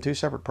that make them two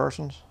separate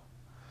persons?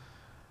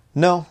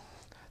 No,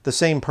 the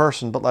same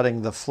person, but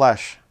letting the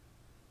flesh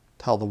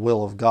tell the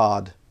will of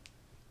God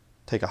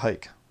take a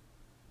hike.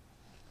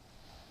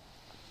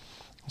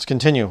 Let's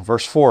continue.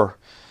 Verse 4.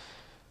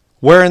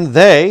 Wherein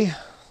they,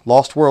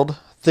 lost world,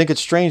 think it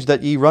strange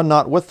that ye run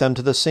not with them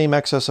to the same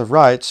excess of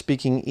riot,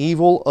 speaking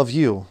evil of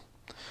you,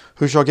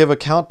 who shall give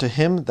account to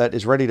him that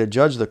is ready to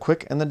judge the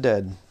quick and the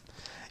dead.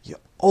 You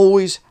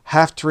always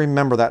have to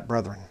remember that,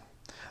 brethren.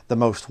 The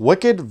most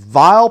wicked,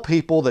 vile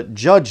people that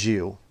judge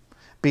you,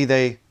 be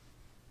they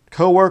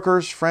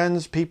co-workers,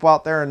 friends, people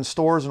out there in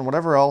stores and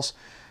whatever else,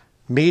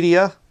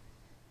 media,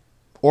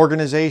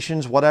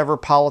 organizations, whatever,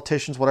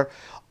 politicians, whatever,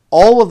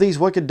 all of these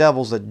wicked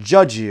devils that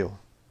judge you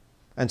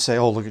and say,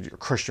 oh, look at you,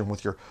 Christian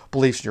with your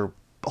beliefs and your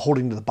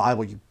holding to the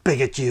Bible, you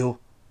bigot you.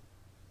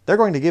 They're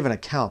going to give an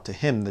account to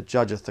him that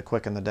judgeth the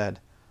quick and the dead.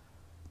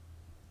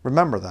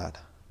 Remember that.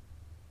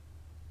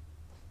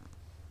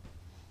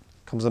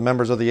 Comes the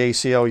members of the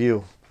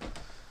ACLU,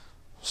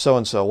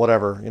 so-and-so,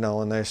 whatever, you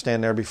know, and they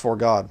stand there before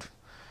God.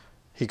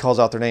 He calls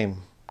out their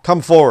name.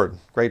 Come forward.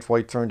 Great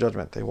white throne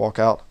judgment. They walk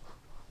out.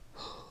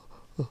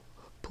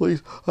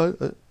 Please.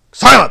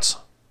 Silence!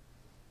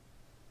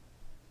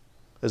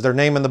 Is their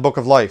name in the book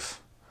of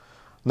life?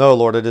 No,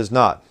 Lord, it is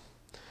not.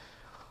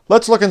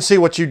 Let's look and see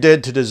what you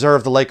did to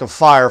deserve the lake of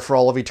fire for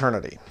all of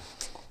eternity.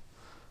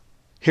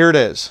 Here it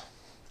is.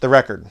 The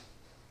record.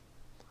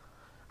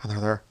 And they're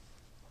there.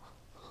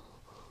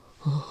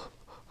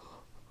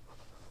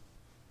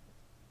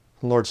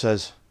 The Lord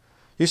says,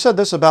 you said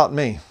this about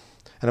me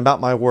and about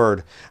my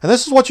word. And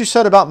this is what you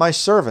said about my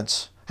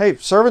servants. Hey,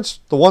 servants,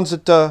 the ones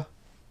that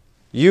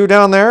you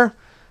down there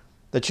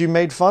that you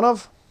made fun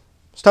of,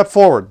 step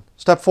forward.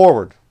 Step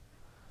forward.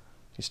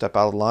 You step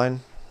out of the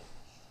line.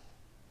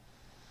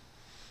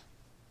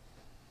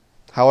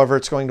 However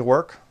it's going to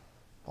work.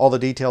 All the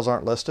details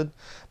aren't listed,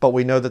 but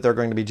we know that they're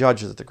going to be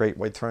judges at the great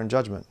white throne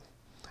judgment.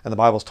 And the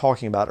Bible's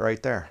talking about it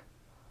right there.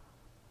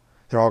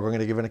 They're all going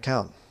to give an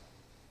account.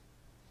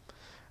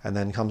 And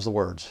then comes the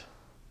words.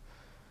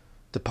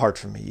 Depart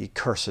from me, ye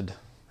cursed,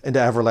 into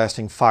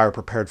everlasting fire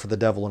prepared for the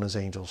devil and his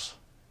angels.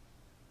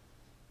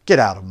 Get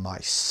out of my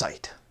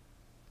sight.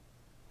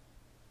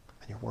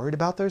 And you're worried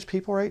about those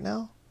people right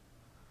now?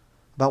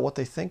 About what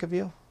they think of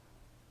you?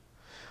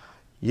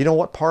 You know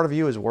what part of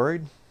you is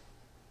worried?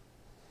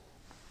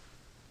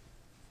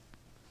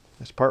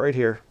 This part right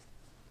here.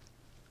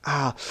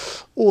 Ah,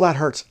 oh, that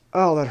hurts.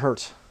 Oh, that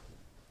hurts.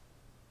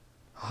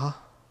 Huh?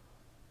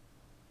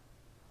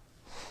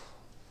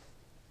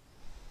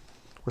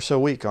 We're so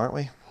weak, aren't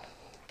we?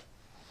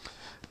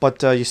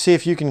 But you see,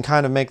 if you can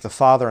kind of make the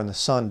Father and the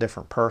Son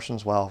different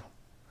persons, well,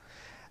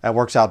 that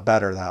works out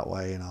better that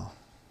way, you know.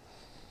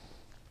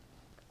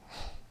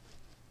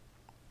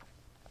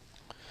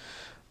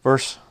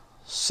 Verse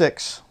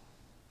 6.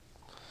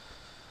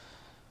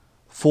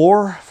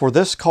 For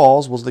this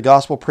cause was the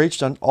gospel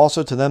preached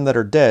also to them that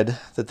are dead,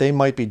 that they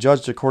might be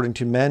judged according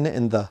to men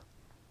in the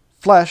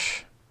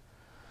flesh,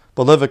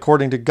 but live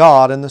according to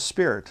God in the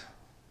Spirit.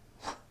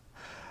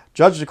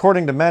 Judged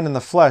according to men in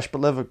the flesh, but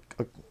live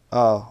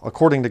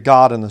according to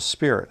God in the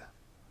Spirit.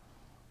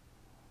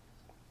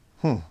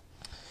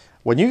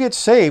 When you get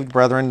saved,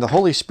 brethren, the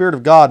Holy Spirit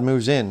of God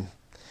moves in.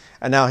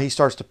 And now he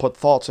starts to put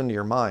thoughts into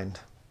your mind.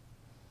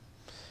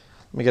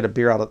 Let me get a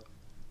beer out of...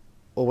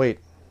 Oh, wait.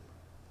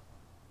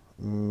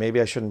 Maybe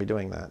I shouldn't be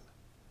doing that.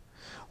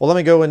 Well, let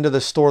me go into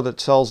the store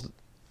that sells...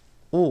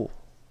 Ooh,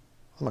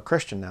 I'm a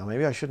Christian now.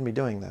 Maybe I shouldn't be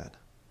doing that.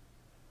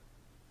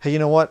 Hey, you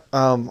know what?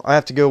 I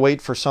have to go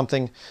wait for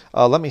something.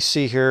 Let me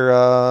see here.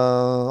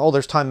 Oh,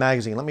 there's Time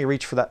Magazine. Let me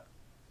reach for that.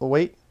 Oh,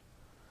 wait.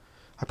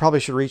 I probably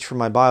should reach for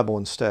my Bible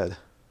instead.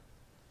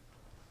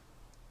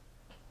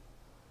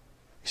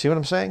 You see what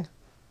I'm saying?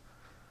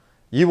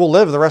 You will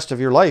live the rest of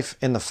your life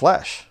in the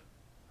flesh,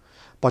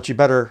 but you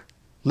better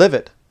live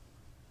it,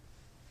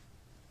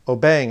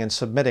 obeying and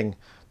submitting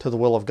to the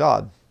will of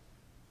God.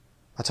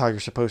 That's how you're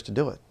supposed to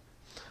do it.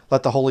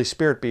 Let the Holy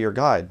Spirit be your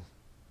guide.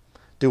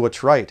 Do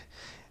what's right.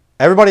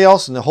 Everybody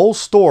else in the whole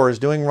store is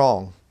doing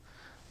wrong.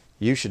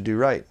 You should do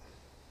right.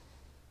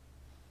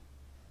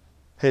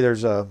 Hey,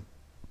 there's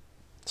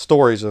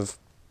stories of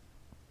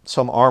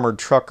some armored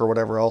truck or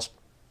whatever else,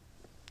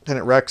 and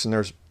it wrecks and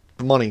there's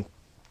money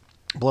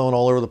blowing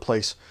all over the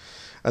place,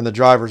 and the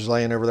driver's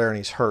laying over there and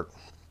he's hurt,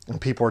 and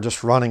people are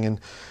just running and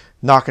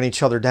knocking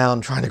each other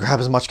down, trying to grab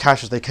as much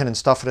cash as they can and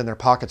stuff it in their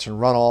pockets and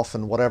run off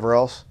and whatever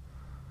else.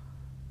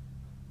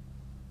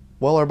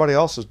 Well, everybody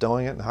else is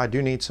doing it, and I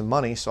do need some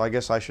money, so I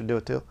guess I should do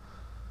it too.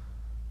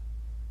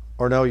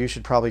 Or no, you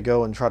should probably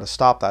go and try to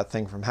stop that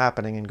thing from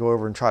happening and go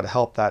over and try to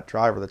help that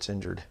driver that's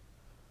injured. Do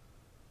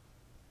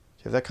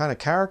you have that kind of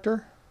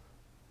character?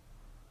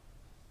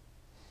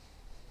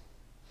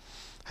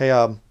 Hey,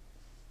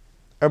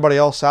 everybody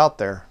else out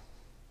there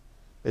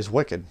is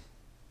wicked.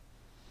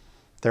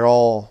 They're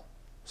all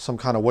some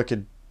kind of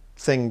wicked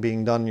thing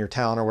being done in your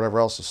town or whatever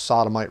else, a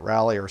sodomite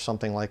rally or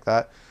something like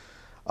that.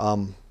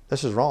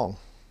 This is wrong.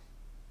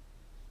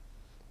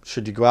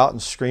 Should you go out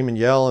and scream and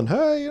yell and,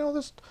 hey, you know,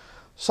 this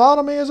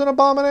sodomy is an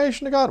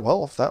abomination to God?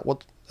 Well, if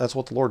that's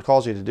what the Lord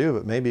calls you to do,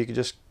 but maybe you could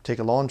just take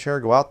a lawn chair,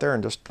 go out there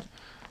and just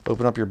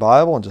open up your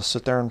Bible and just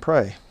sit there and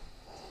pray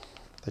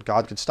that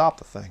God could stop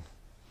the thing.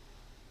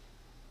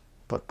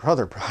 But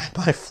brother,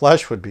 my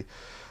flesh would be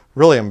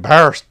really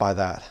embarrassed by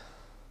that.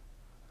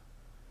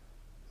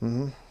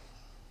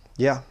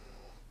 Yeah,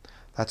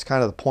 that's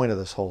kind of the point of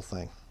this whole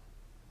thing.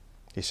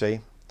 You see,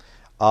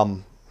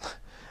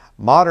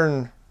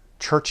 modern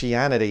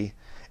churchianity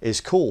is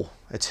cool.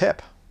 It's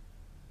hip.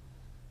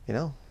 You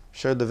know,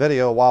 showed the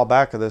video a while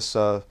back of this.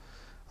 I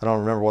don't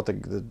remember what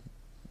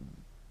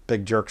the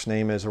big jerk's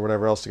name is or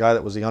whatever else, the guy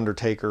that was the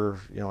Undertaker,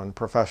 in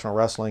professional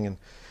wrestling, and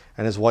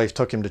his wife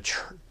took him to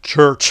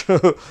church,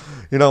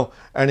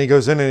 and he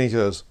goes in and he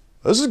goes,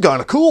 "This is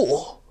kind of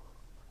cool,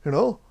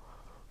 Yeah,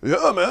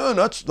 man,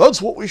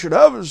 that's what we should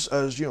have as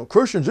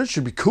Christians. It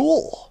should be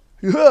cool.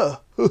 Yeah."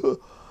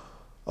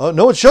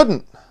 No, it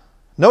shouldn't.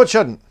 No, it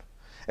shouldn't.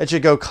 It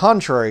should go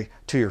contrary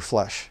to your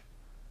flesh.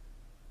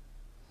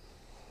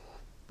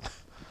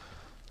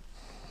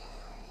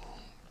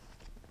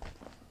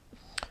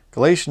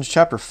 Galatians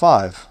chapter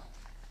 5.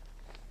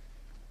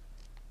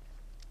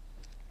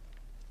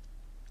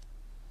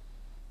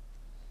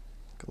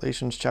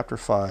 Galatians chapter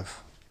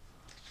 5.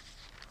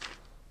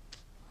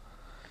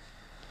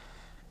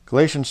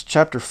 Galatians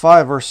chapter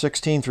 5, verse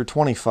 16 through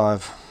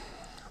 25.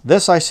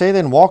 "This I say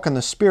then, walk in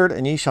the Spirit,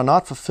 and ye shall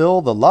not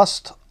fulfill the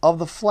lust of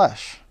the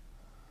flesh."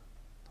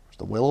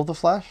 The will of the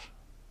flesh?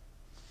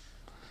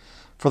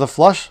 "For the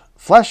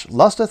flesh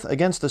lusteth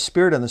against the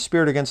Spirit, and the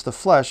Spirit against the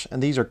flesh,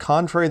 and these are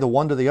contrary the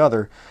one to the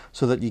other,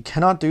 so that ye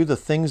cannot do the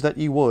things that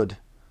ye would."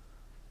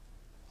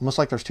 Almost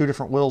like there's two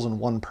different wills in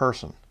one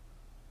person.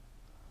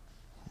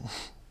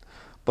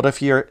 "But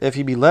if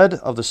ye be led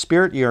of the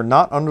Spirit, ye are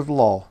not under the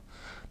law.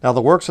 Now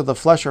the works of the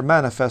flesh are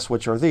manifest,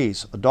 which are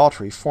these: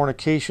 adultery,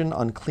 fornication,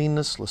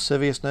 uncleanness,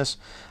 lasciviousness,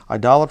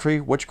 idolatry,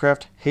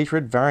 witchcraft,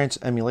 hatred, variance,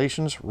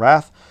 emulations,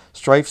 wrath,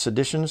 strife,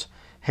 seditions,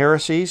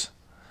 heresies,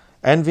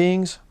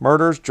 envyings,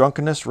 murders,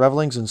 drunkenness,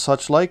 revellings, and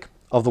such like,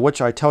 of the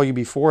which I tell you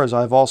before, as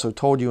I have also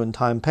told you in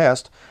time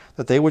past,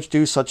 that they which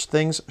do such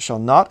things shall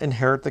not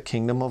inherit the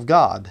kingdom of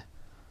God."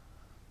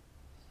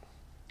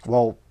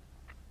 Well,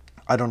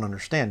 I don't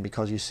understand,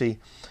 because you see,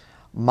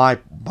 my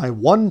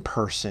one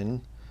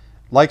person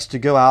likes to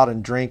go out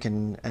and drink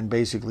and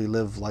basically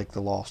live like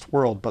the lost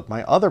world, but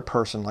my other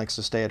person likes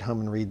to stay at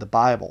home and read the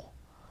Bible.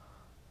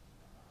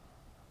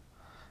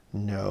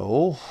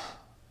 No.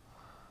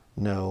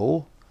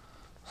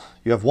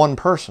 You have one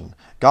person.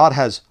 God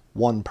has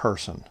one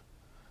person.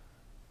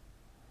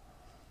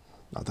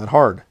 Not that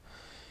hard.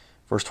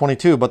 Verse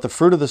 22, "But the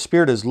fruit of the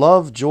Spirit is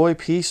love, joy,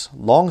 peace,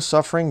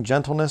 long-suffering,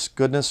 gentleness,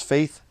 goodness,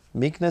 faith,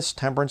 meekness,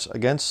 temperance.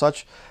 Against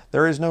such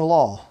there is no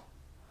law."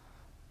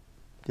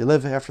 You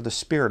live after the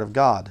Spirit of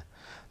God.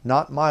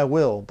 "Not my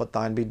will, but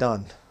thine be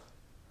done."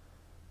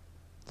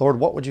 Lord,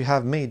 what would you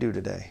have me do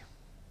today?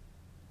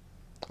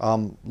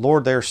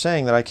 Lord, they're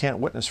saying that I can't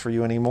witness for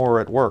you anymore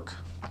at work.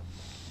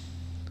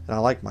 And I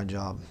like my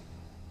job.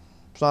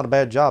 It's not a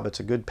bad job. It's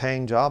a good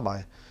paying job.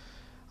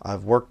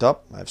 I've worked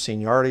up. I have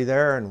seniority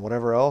there and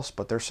whatever else.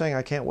 But they're saying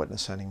I can't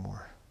witness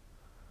anymore.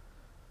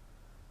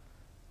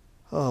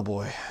 Oh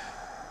boy.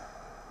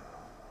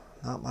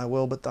 Not my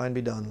will, but thine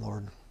be done,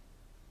 Lord.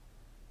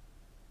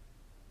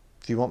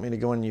 If you want me to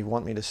go and you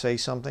want me to say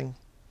something,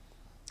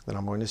 then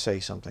I'm going to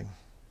say something.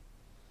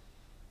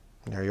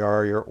 And there you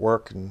are, you're at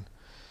work, and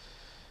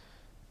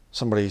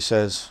somebody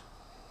says,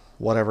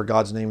 whatever,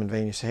 God's name in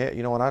vain. You say, "Hey,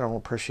 you know what, I don't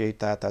appreciate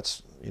that.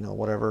 That's,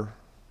 whatever."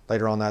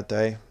 Later on that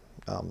day,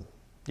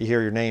 you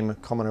hear your name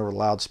coming over the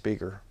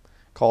loudspeaker.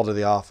 Call to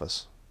the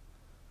office.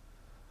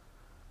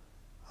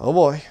 Oh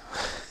boy,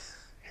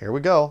 here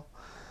we go.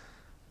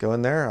 Go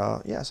in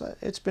there. Yes,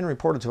 it's been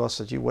reported to us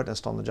that you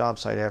witnessed on the job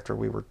site after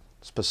we were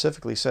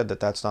specifically said that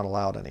that's not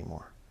allowed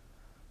anymore.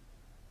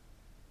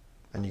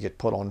 And you get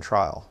put on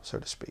trial, so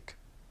to speak.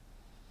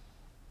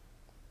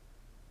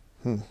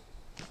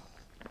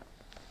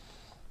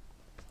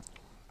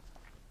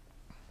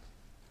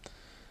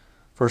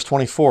 Verse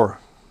 24.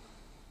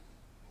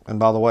 And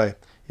by the way,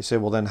 you say,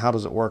 well, then how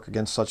does it work?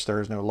 Against such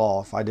there is no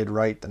law. If I did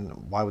right, then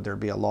why would there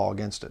be a law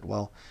against it?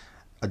 Well,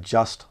 a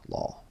just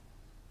law.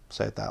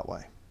 Say it that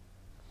way.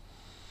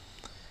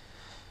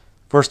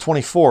 Verse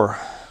 24.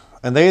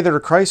 "And they that are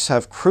Christ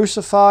have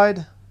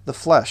crucified the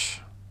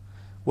flesh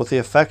with the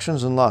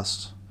affections and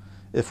lusts.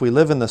 If we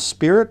live in the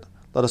Spirit,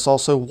 let us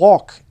also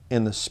walk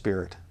in the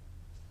Spirit."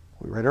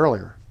 We read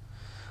earlier.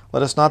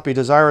 "Let us not be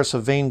desirous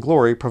of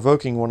vainglory,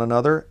 provoking one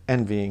another,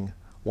 envying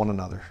one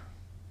another."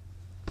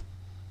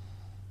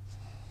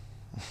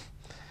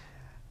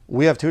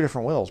 We have two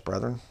different wills,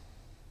 brethren.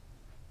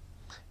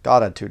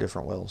 God had two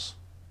different wills.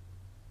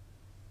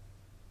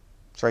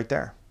 It's right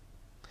there.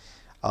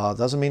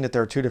 Doesn't mean that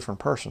there are two different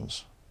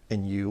persons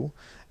in you.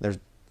 There's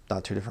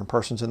not two different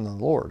persons in the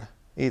Lord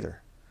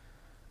either.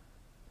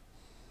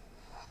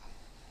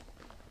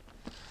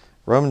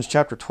 Romans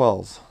chapter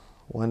 12.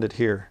 We'll end it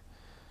here.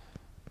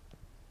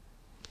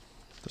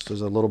 This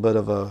is a little bit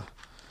of a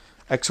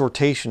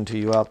exhortation to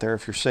you out there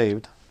if you're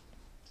saved.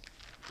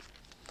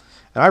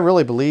 And I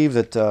really believe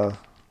that the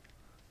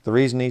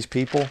reason these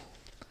people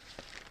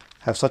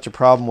have such a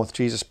problem with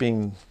Jesus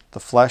being the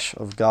flesh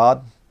of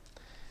God,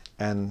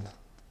 and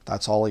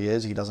that's all he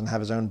is. He doesn't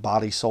have his own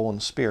body, soul,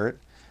 and spirit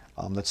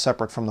that's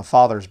separate from the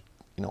Father's,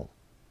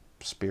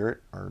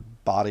 spirit or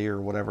body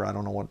or whatever. I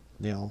don't know what,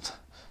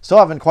 Still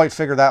haven't quite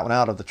figured that one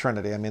out of the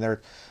Trinity. I mean,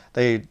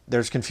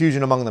 there's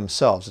confusion among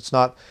themselves. It's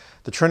not,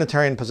 the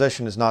Trinitarian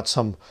position is not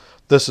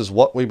this is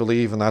what we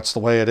believe and that's the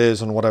way it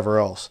is and whatever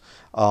else.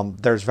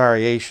 There's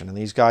variation. And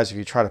these guys, if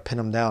you try to pin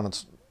them down,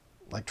 it's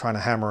like trying to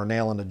hammer a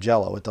nail into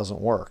Jello. It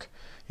doesn't work.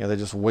 they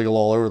just wiggle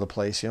all over the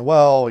place.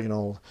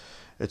 Well,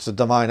 it's the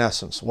divine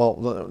essence.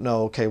 Well,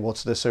 no, okay, well,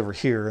 it's this over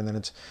here, and then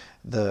it's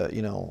the,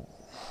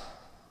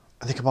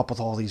 and they come up with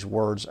all these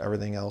words,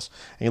 everything else,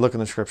 and you look in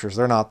the scriptures,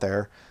 they're not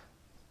there.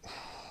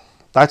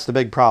 That's the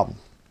big problem.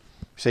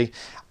 See,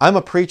 I'm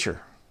a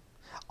preacher.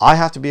 I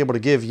have to be able to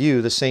give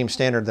you the same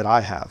standard that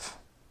I have.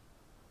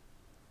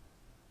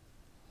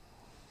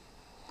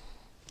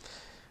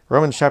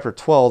 Romans chapter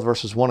 12,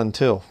 verses 1 and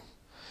 2.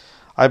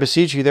 I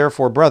beseech you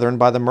therefore, brethren,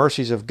 by the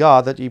mercies of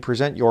God, that ye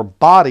present your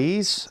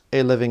bodies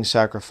a living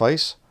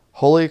sacrifice,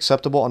 wholly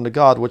acceptable unto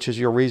God, which is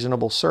your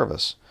reasonable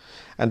service.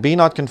 And be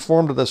not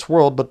conformed to this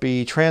world, but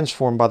be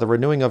transformed by the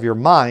renewing of your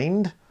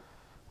mind,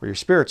 where your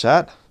spirit's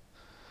at,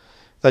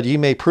 that ye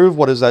may prove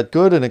what is that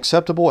good and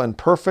acceptable and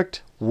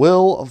perfect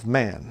will of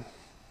man.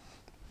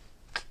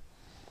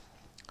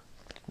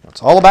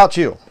 It's all about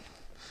you.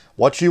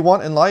 What you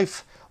want in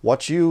life,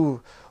 what do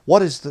you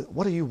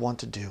want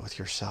to do with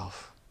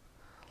yourself?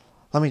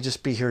 Let me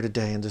just be here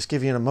today and just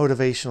give you a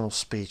motivational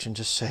speech and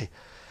just say,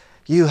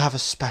 you have a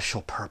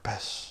special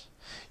purpose.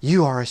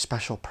 You are a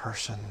special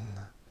person.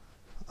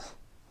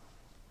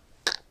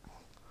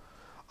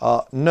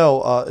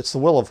 No, it's the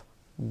will of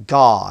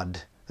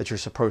God that you're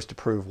supposed to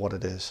prove what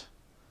it is.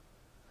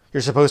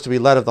 You're supposed to be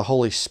led of the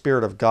Holy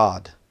Spirit of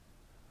God.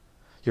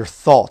 Your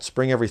thoughts,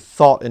 bring every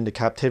thought into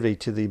captivity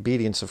to the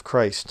obedience of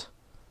Christ.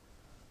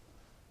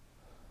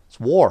 It's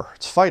war.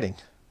 It's fighting.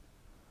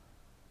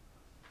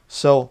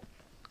 So,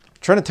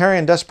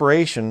 Trinitarian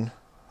desperation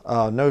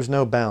knows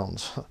no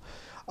bounds.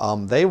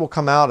 They will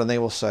come out and they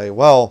will say,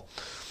 well,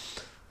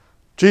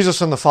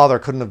 Jesus and the Father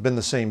couldn't have been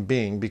the same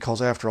being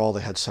because after all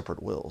they had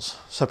separate wills.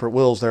 Separate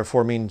wills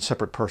therefore mean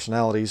separate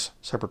personalities.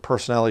 Separate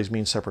personalities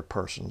mean separate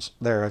persons.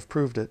 There, I've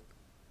proved it.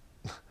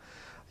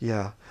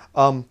 Yeah.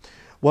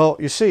 Well,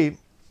 you see,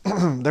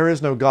 there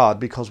is no God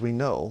because we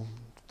know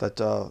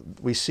that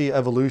we see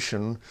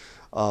evolution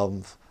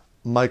of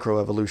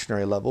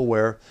microevolutionary level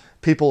where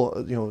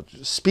people,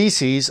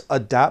 species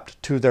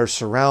adapt to their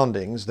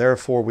surroundings.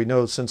 Therefore, we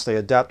know since they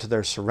adapt to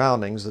their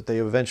surroundings that they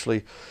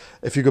eventually,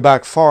 if you go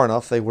back far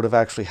enough, they would have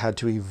actually had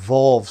to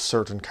evolve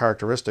certain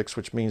characteristics,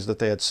 which means that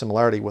they had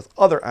similarity with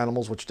other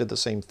animals which did the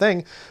same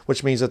thing,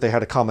 which means that they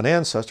had a common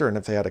ancestor. And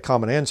if they had a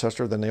common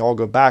ancestor, then they all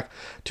go back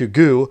to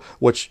goo,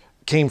 which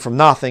came from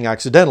nothing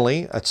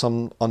accidentally at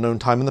some unknown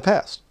time in the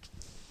past.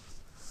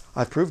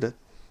 I've proved it.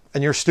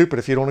 And you're stupid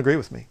if you don't agree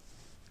with me.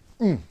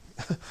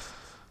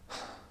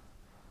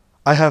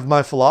 I have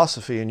my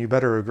philosophy and you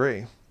better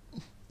agree.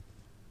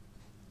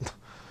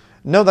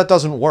 No, that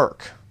doesn't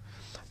work.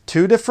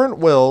 Two different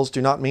wills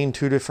do not mean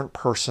two different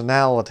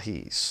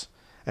personalities.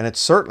 And it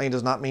certainly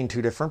does not mean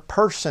two different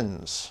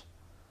persons.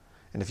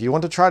 And if you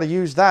want to try to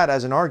use that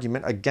as an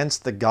argument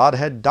against the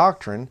Godhead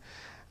doctrine,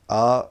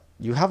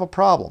 you have a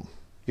problem.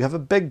 You have a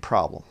big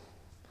problem.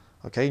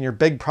 Okay, and your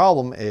big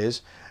problem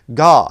is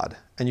God,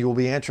 and you will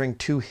be answering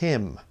to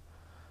Him.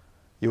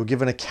 You will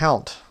give an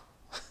account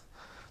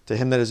to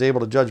Him that is able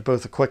to judge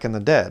both the quick and the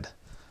dead.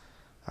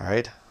 All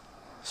right,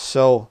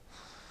 so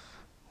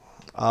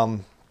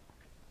an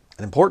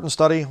important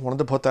study. Wanted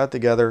to put that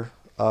together.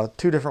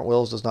 Two different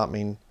wills does not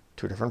mean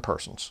two different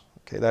persons.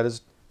 Okay, that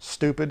is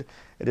stupid.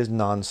 It is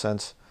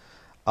nonsense.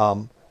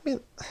 I mean,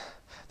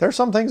 there are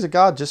some things that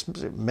God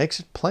just makes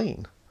it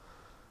plain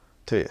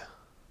to you.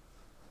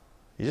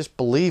 You just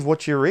believe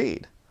what you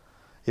read.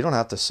 You don't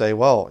have to say,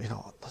 well,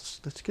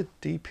 let's get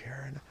deep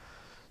here. And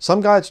some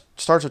guy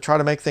starts to try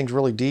to make things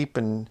really deep,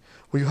 and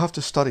well, you have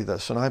to study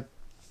this. And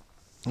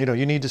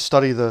you need to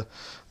study the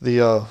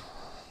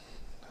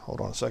hold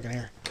on a second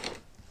here.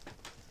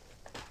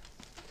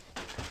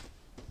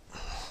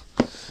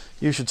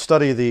 You should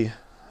study the,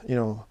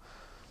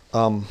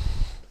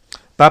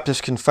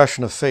 Baptist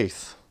Confession of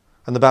Faith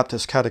and the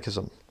Baptist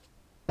Catechism,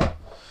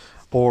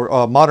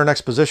 or modern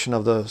exposition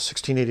of the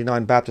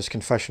 1689 Baptist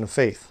Confession of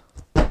Faith,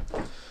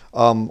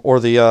 or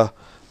the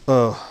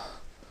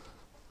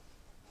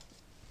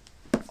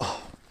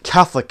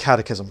Catholic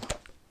Catechism.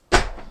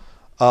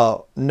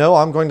 No,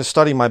 I'm going to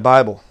study my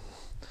Bible,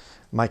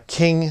 my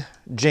King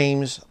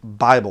James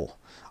Bible.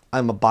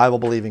 I'm a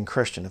Bible-believing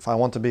Christian. If I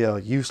want to be a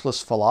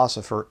useless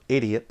philosopher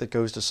idiot that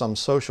goes to some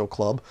social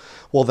club,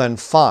 well then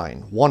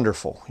fine,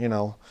 wonderful, then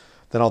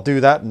I'll do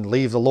that and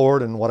leave the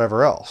Lord and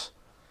whatever else.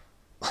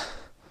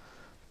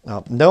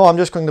 No, I'm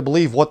just going to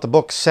believe what the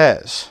book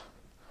says.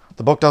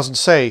 The book doesn't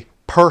say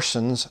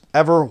persons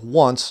ever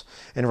once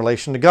in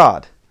relation to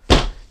God.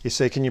 You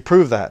say, can you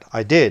prove that?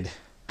 I did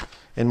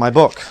in my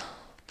book.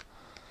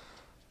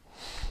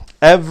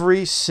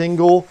 Every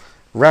single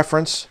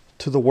reference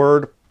to the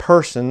word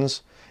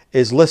persons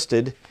is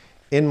listed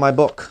in my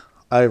book.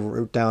 I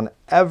wrote down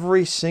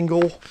every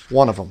single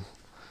one of them.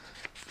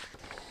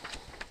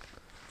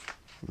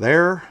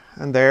 There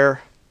and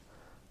there.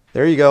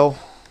 There you go.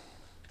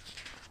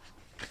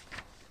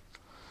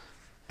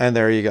 And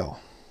there you go.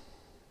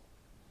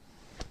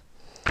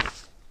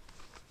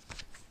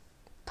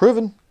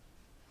 Proven.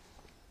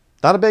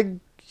 Not a big,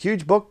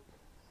 huge book.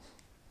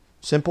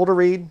 Simple to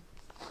read.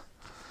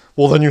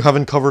 Well, then you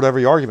haven't covered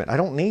every argument. I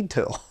don't need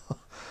to.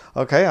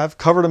 Okay, I've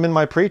covered them in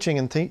my preaching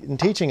and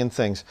teaching and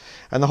things.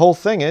 And the whole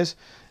thing is,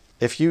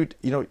 if you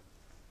know,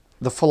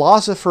 the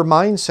philosopher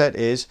mindset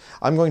is,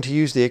 I'm going to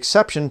use the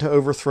exception to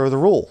overthrow the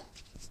rule.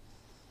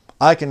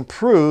 I can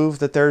prove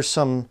that there's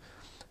some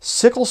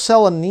sickle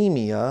cell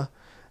anemia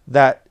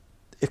that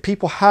if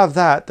people have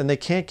that, then they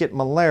can't get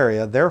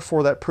malaria.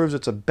 Therefore, that proves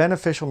it's a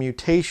beneficial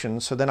mutation.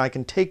 So then I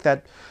can take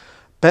that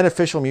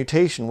beneficial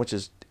mutation, which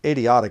is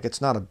idiotic.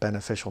 It's not a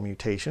beneficial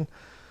mutation.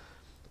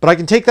 But I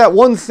can take that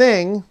one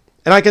thing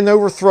and I can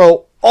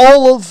overthrow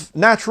all of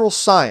natural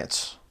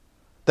science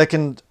that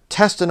can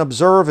test and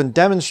observe and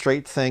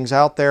demonstrate things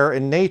out there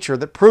in nature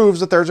that proves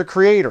that there's a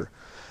creator,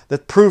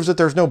 that proves that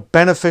there's no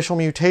beneficial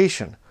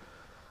mutation,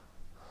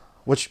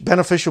 which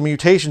beneficial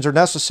mutations are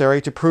necessary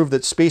to prove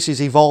that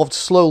species evolved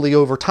slowly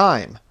over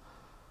time.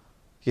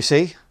 You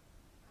see?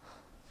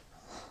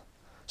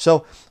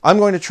 So I'm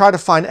going to try to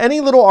find any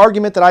little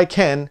argument that I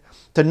can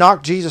to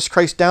knock Jesus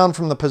Christ down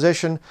from the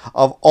position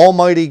of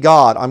Almighty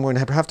God. I'm going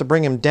to have to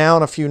bring him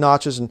down a few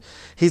notches, and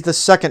he's the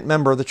second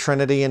member of the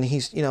Trinity, and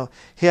he's, you know,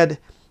 he had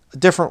a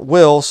different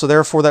will, so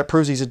therefore that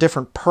proves he's a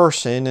different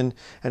person,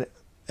 and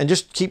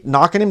just keep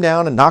knocking him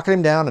down and knocking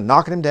him down and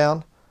knocking him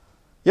down.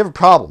 You have a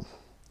problem.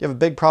 You have a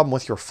big problem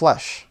with your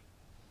flesh,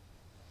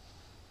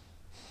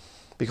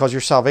 because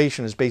your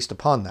salvation is based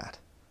upon that.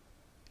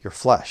 Your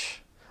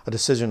flesh, a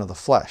decision of the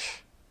flesh.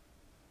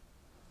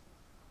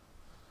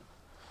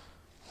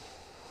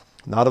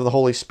 Not of the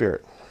Holy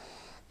Spirit.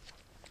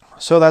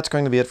 So that's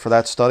going to be it for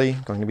that study.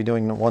 I'm going to be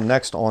doing one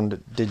next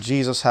on, did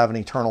Jesus have an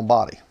eternal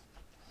body?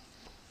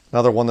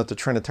 Another one that the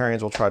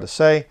Trinitarians will try to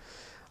say.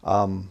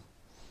 So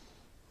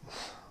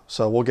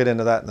we'll get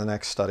into that in the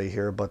next study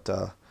here. But,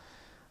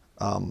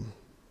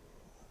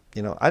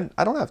 you know,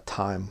 I don't have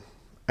time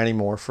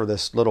anymore for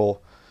this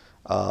little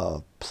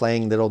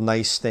playing little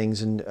nice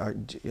things.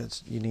 And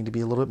you need to be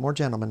a little bit more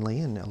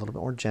gentlemanly and a little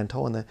bit more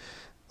gentle. And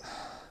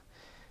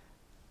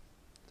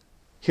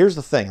here's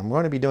the thing. I'm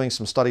going to be doing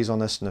some studies on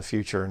this in the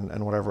future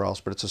and whatever else,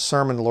 but it's a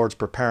sermon the Lord's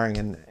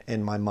preparing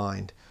in my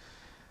mind.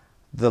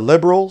 The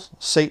liberals,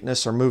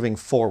 Satanists, are moving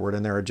forward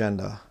in their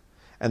agenda,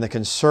 and the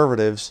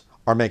conservatives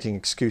are making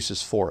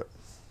excuses for it.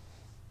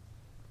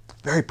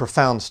 Very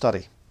profound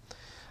study.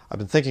 I've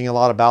been thinking a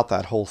lot about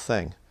that whole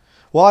thing.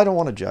 Well, I don't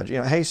want to judge. You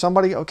know, hey,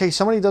 somebody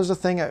does a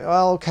thing.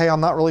 Well, okay,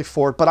 I'm not really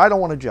for it, but I don't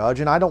want to judge,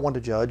 and I don't want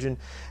to judge, and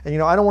you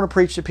know, I don't want to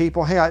preach to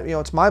people. Hey,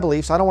 it's my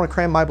beliefs. I don't want to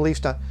cram my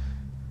beliefs down.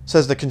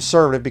 Says the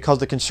conservative, because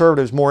the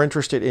conservative is more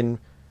interested in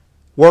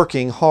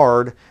working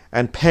hard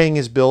and paying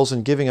his bills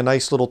and giving a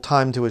nice little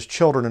time to his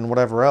children and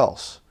whatever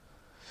else.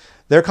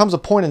 There comes a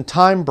point in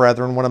time,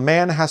 brethren, when a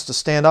man has to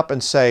stand up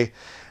and say,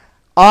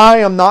 I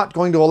am not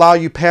going to allow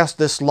you past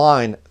this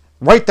line.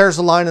 Right there's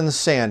a line in the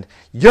sand.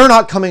 You're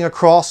not coming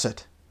across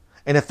it.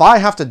 And if I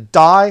have to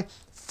die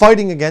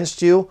fighting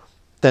against you,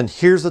 then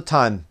here's the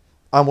time.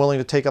 I'm willing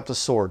to take up the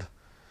sword.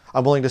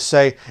 I'm willing to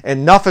say,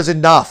 enough is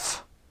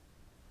enough.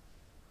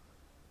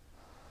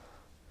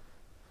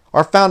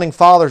 Our founding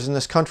fathers in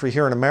this country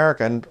here in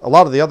America, and a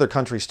lot of the other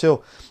countries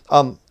too,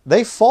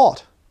 they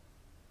fought.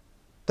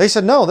 They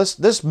said, no,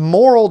 this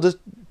moral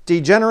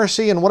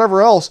degeneracy and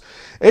whatever else,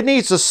 it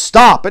needs to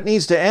stop. It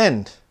needs to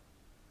end.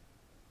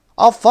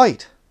 I'll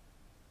fight.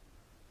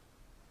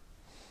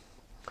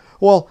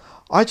 Well,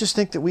 I just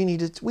think that we need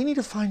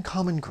to find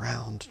common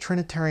ground.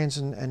 Trinitarians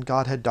and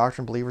Godhead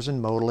doctrine believers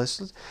and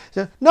modalists.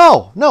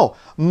 No.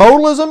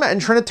 Modalism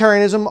and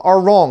Trinitarianism are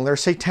wrong. They're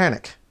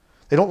satanic.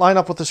 They don't line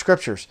up with the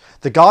scriptures.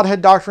 The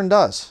Godhead doctrine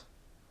does.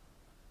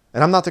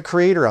 And I'm not the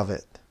creator of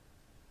it.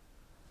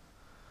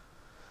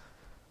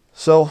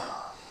 So,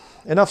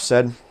 enough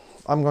said.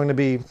 I'm going to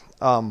be,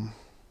 I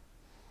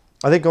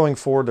think going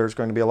forward there's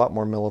going to be a lot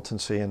more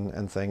militancy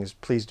and things.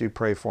 Please do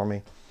pray for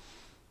me.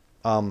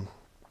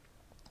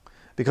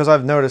 Because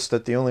I've noticed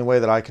that the only way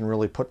that I can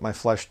really put my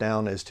flesh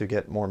down is to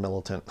get more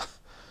militant.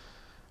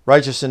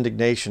 Righteous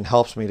indignation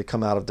helps me to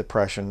come out of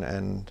depression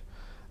and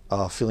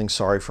feeling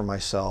sorry for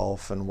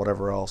myself and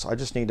whatever else. I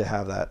just need to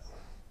have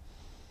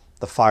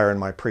the fire in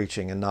my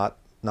preaching, and not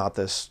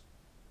this,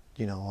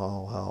 you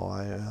know,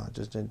 I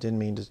just didn't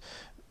mean to.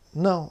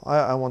 No,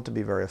 I want to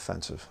be very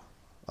offensive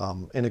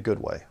in a good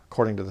way,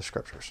 according to the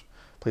scriptures.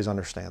 Please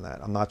understand that.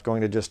 I'm not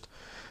going to just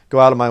go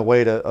out of my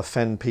way to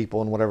offend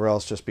people and whatever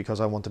else just because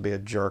I want to be a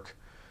jerk.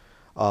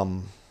 But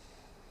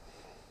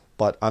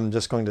I'm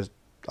just going to,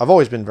 I've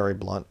always been very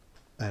blunt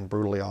and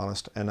brutally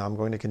honest, and I'm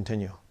going to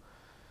continue.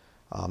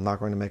 I'm not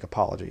going to make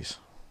apologies.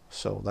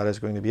 So that is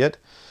going to be it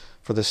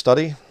for this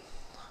study.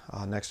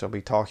 Next I'll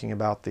be talking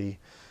about the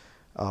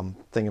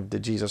thing of,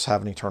 did Jesus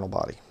have an eternal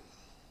body?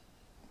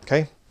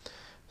 Okay,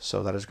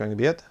 so that is going to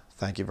be it.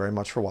 Thank you very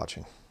much for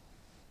watching.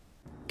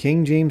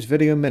 King James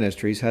Video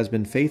Ministries has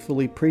been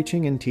faithfully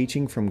preaching and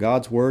teaching from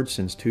God's Word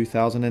since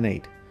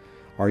 2008.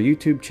 Our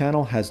YouTube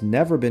channel has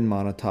never been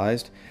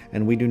monetized,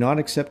 and we do not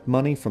accept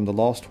money from the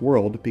lost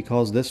world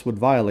because this would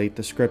violate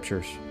the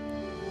Scriptures.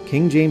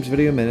 King James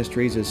Video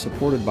Ministries is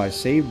supported by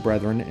saved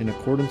brethren in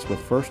accordance with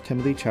 1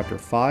 Timothy chapter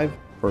 5,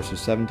 verses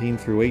 17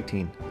 through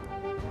 18.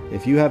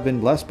 If you have been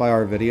blessed by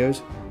our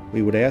videos,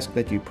 we would ask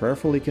that you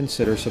prayerfully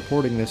consider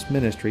supporting this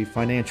ministry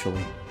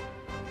financially.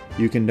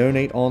 You can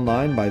donate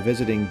online by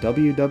visiting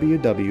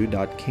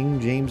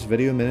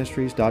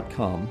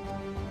www.KingJamesVideoMinistries.com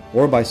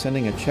or by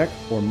sending a check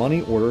or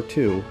money order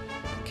to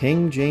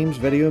King James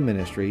Video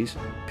Ministries,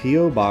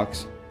 P.O.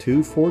 Box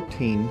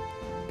 214,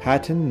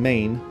 Patten,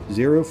 Maine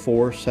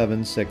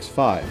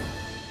 04765.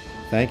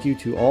 Thank you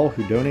to all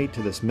who donate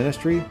to this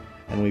ministry,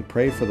 and we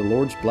pray for the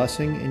Lord's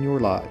blessing in your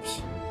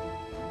lives.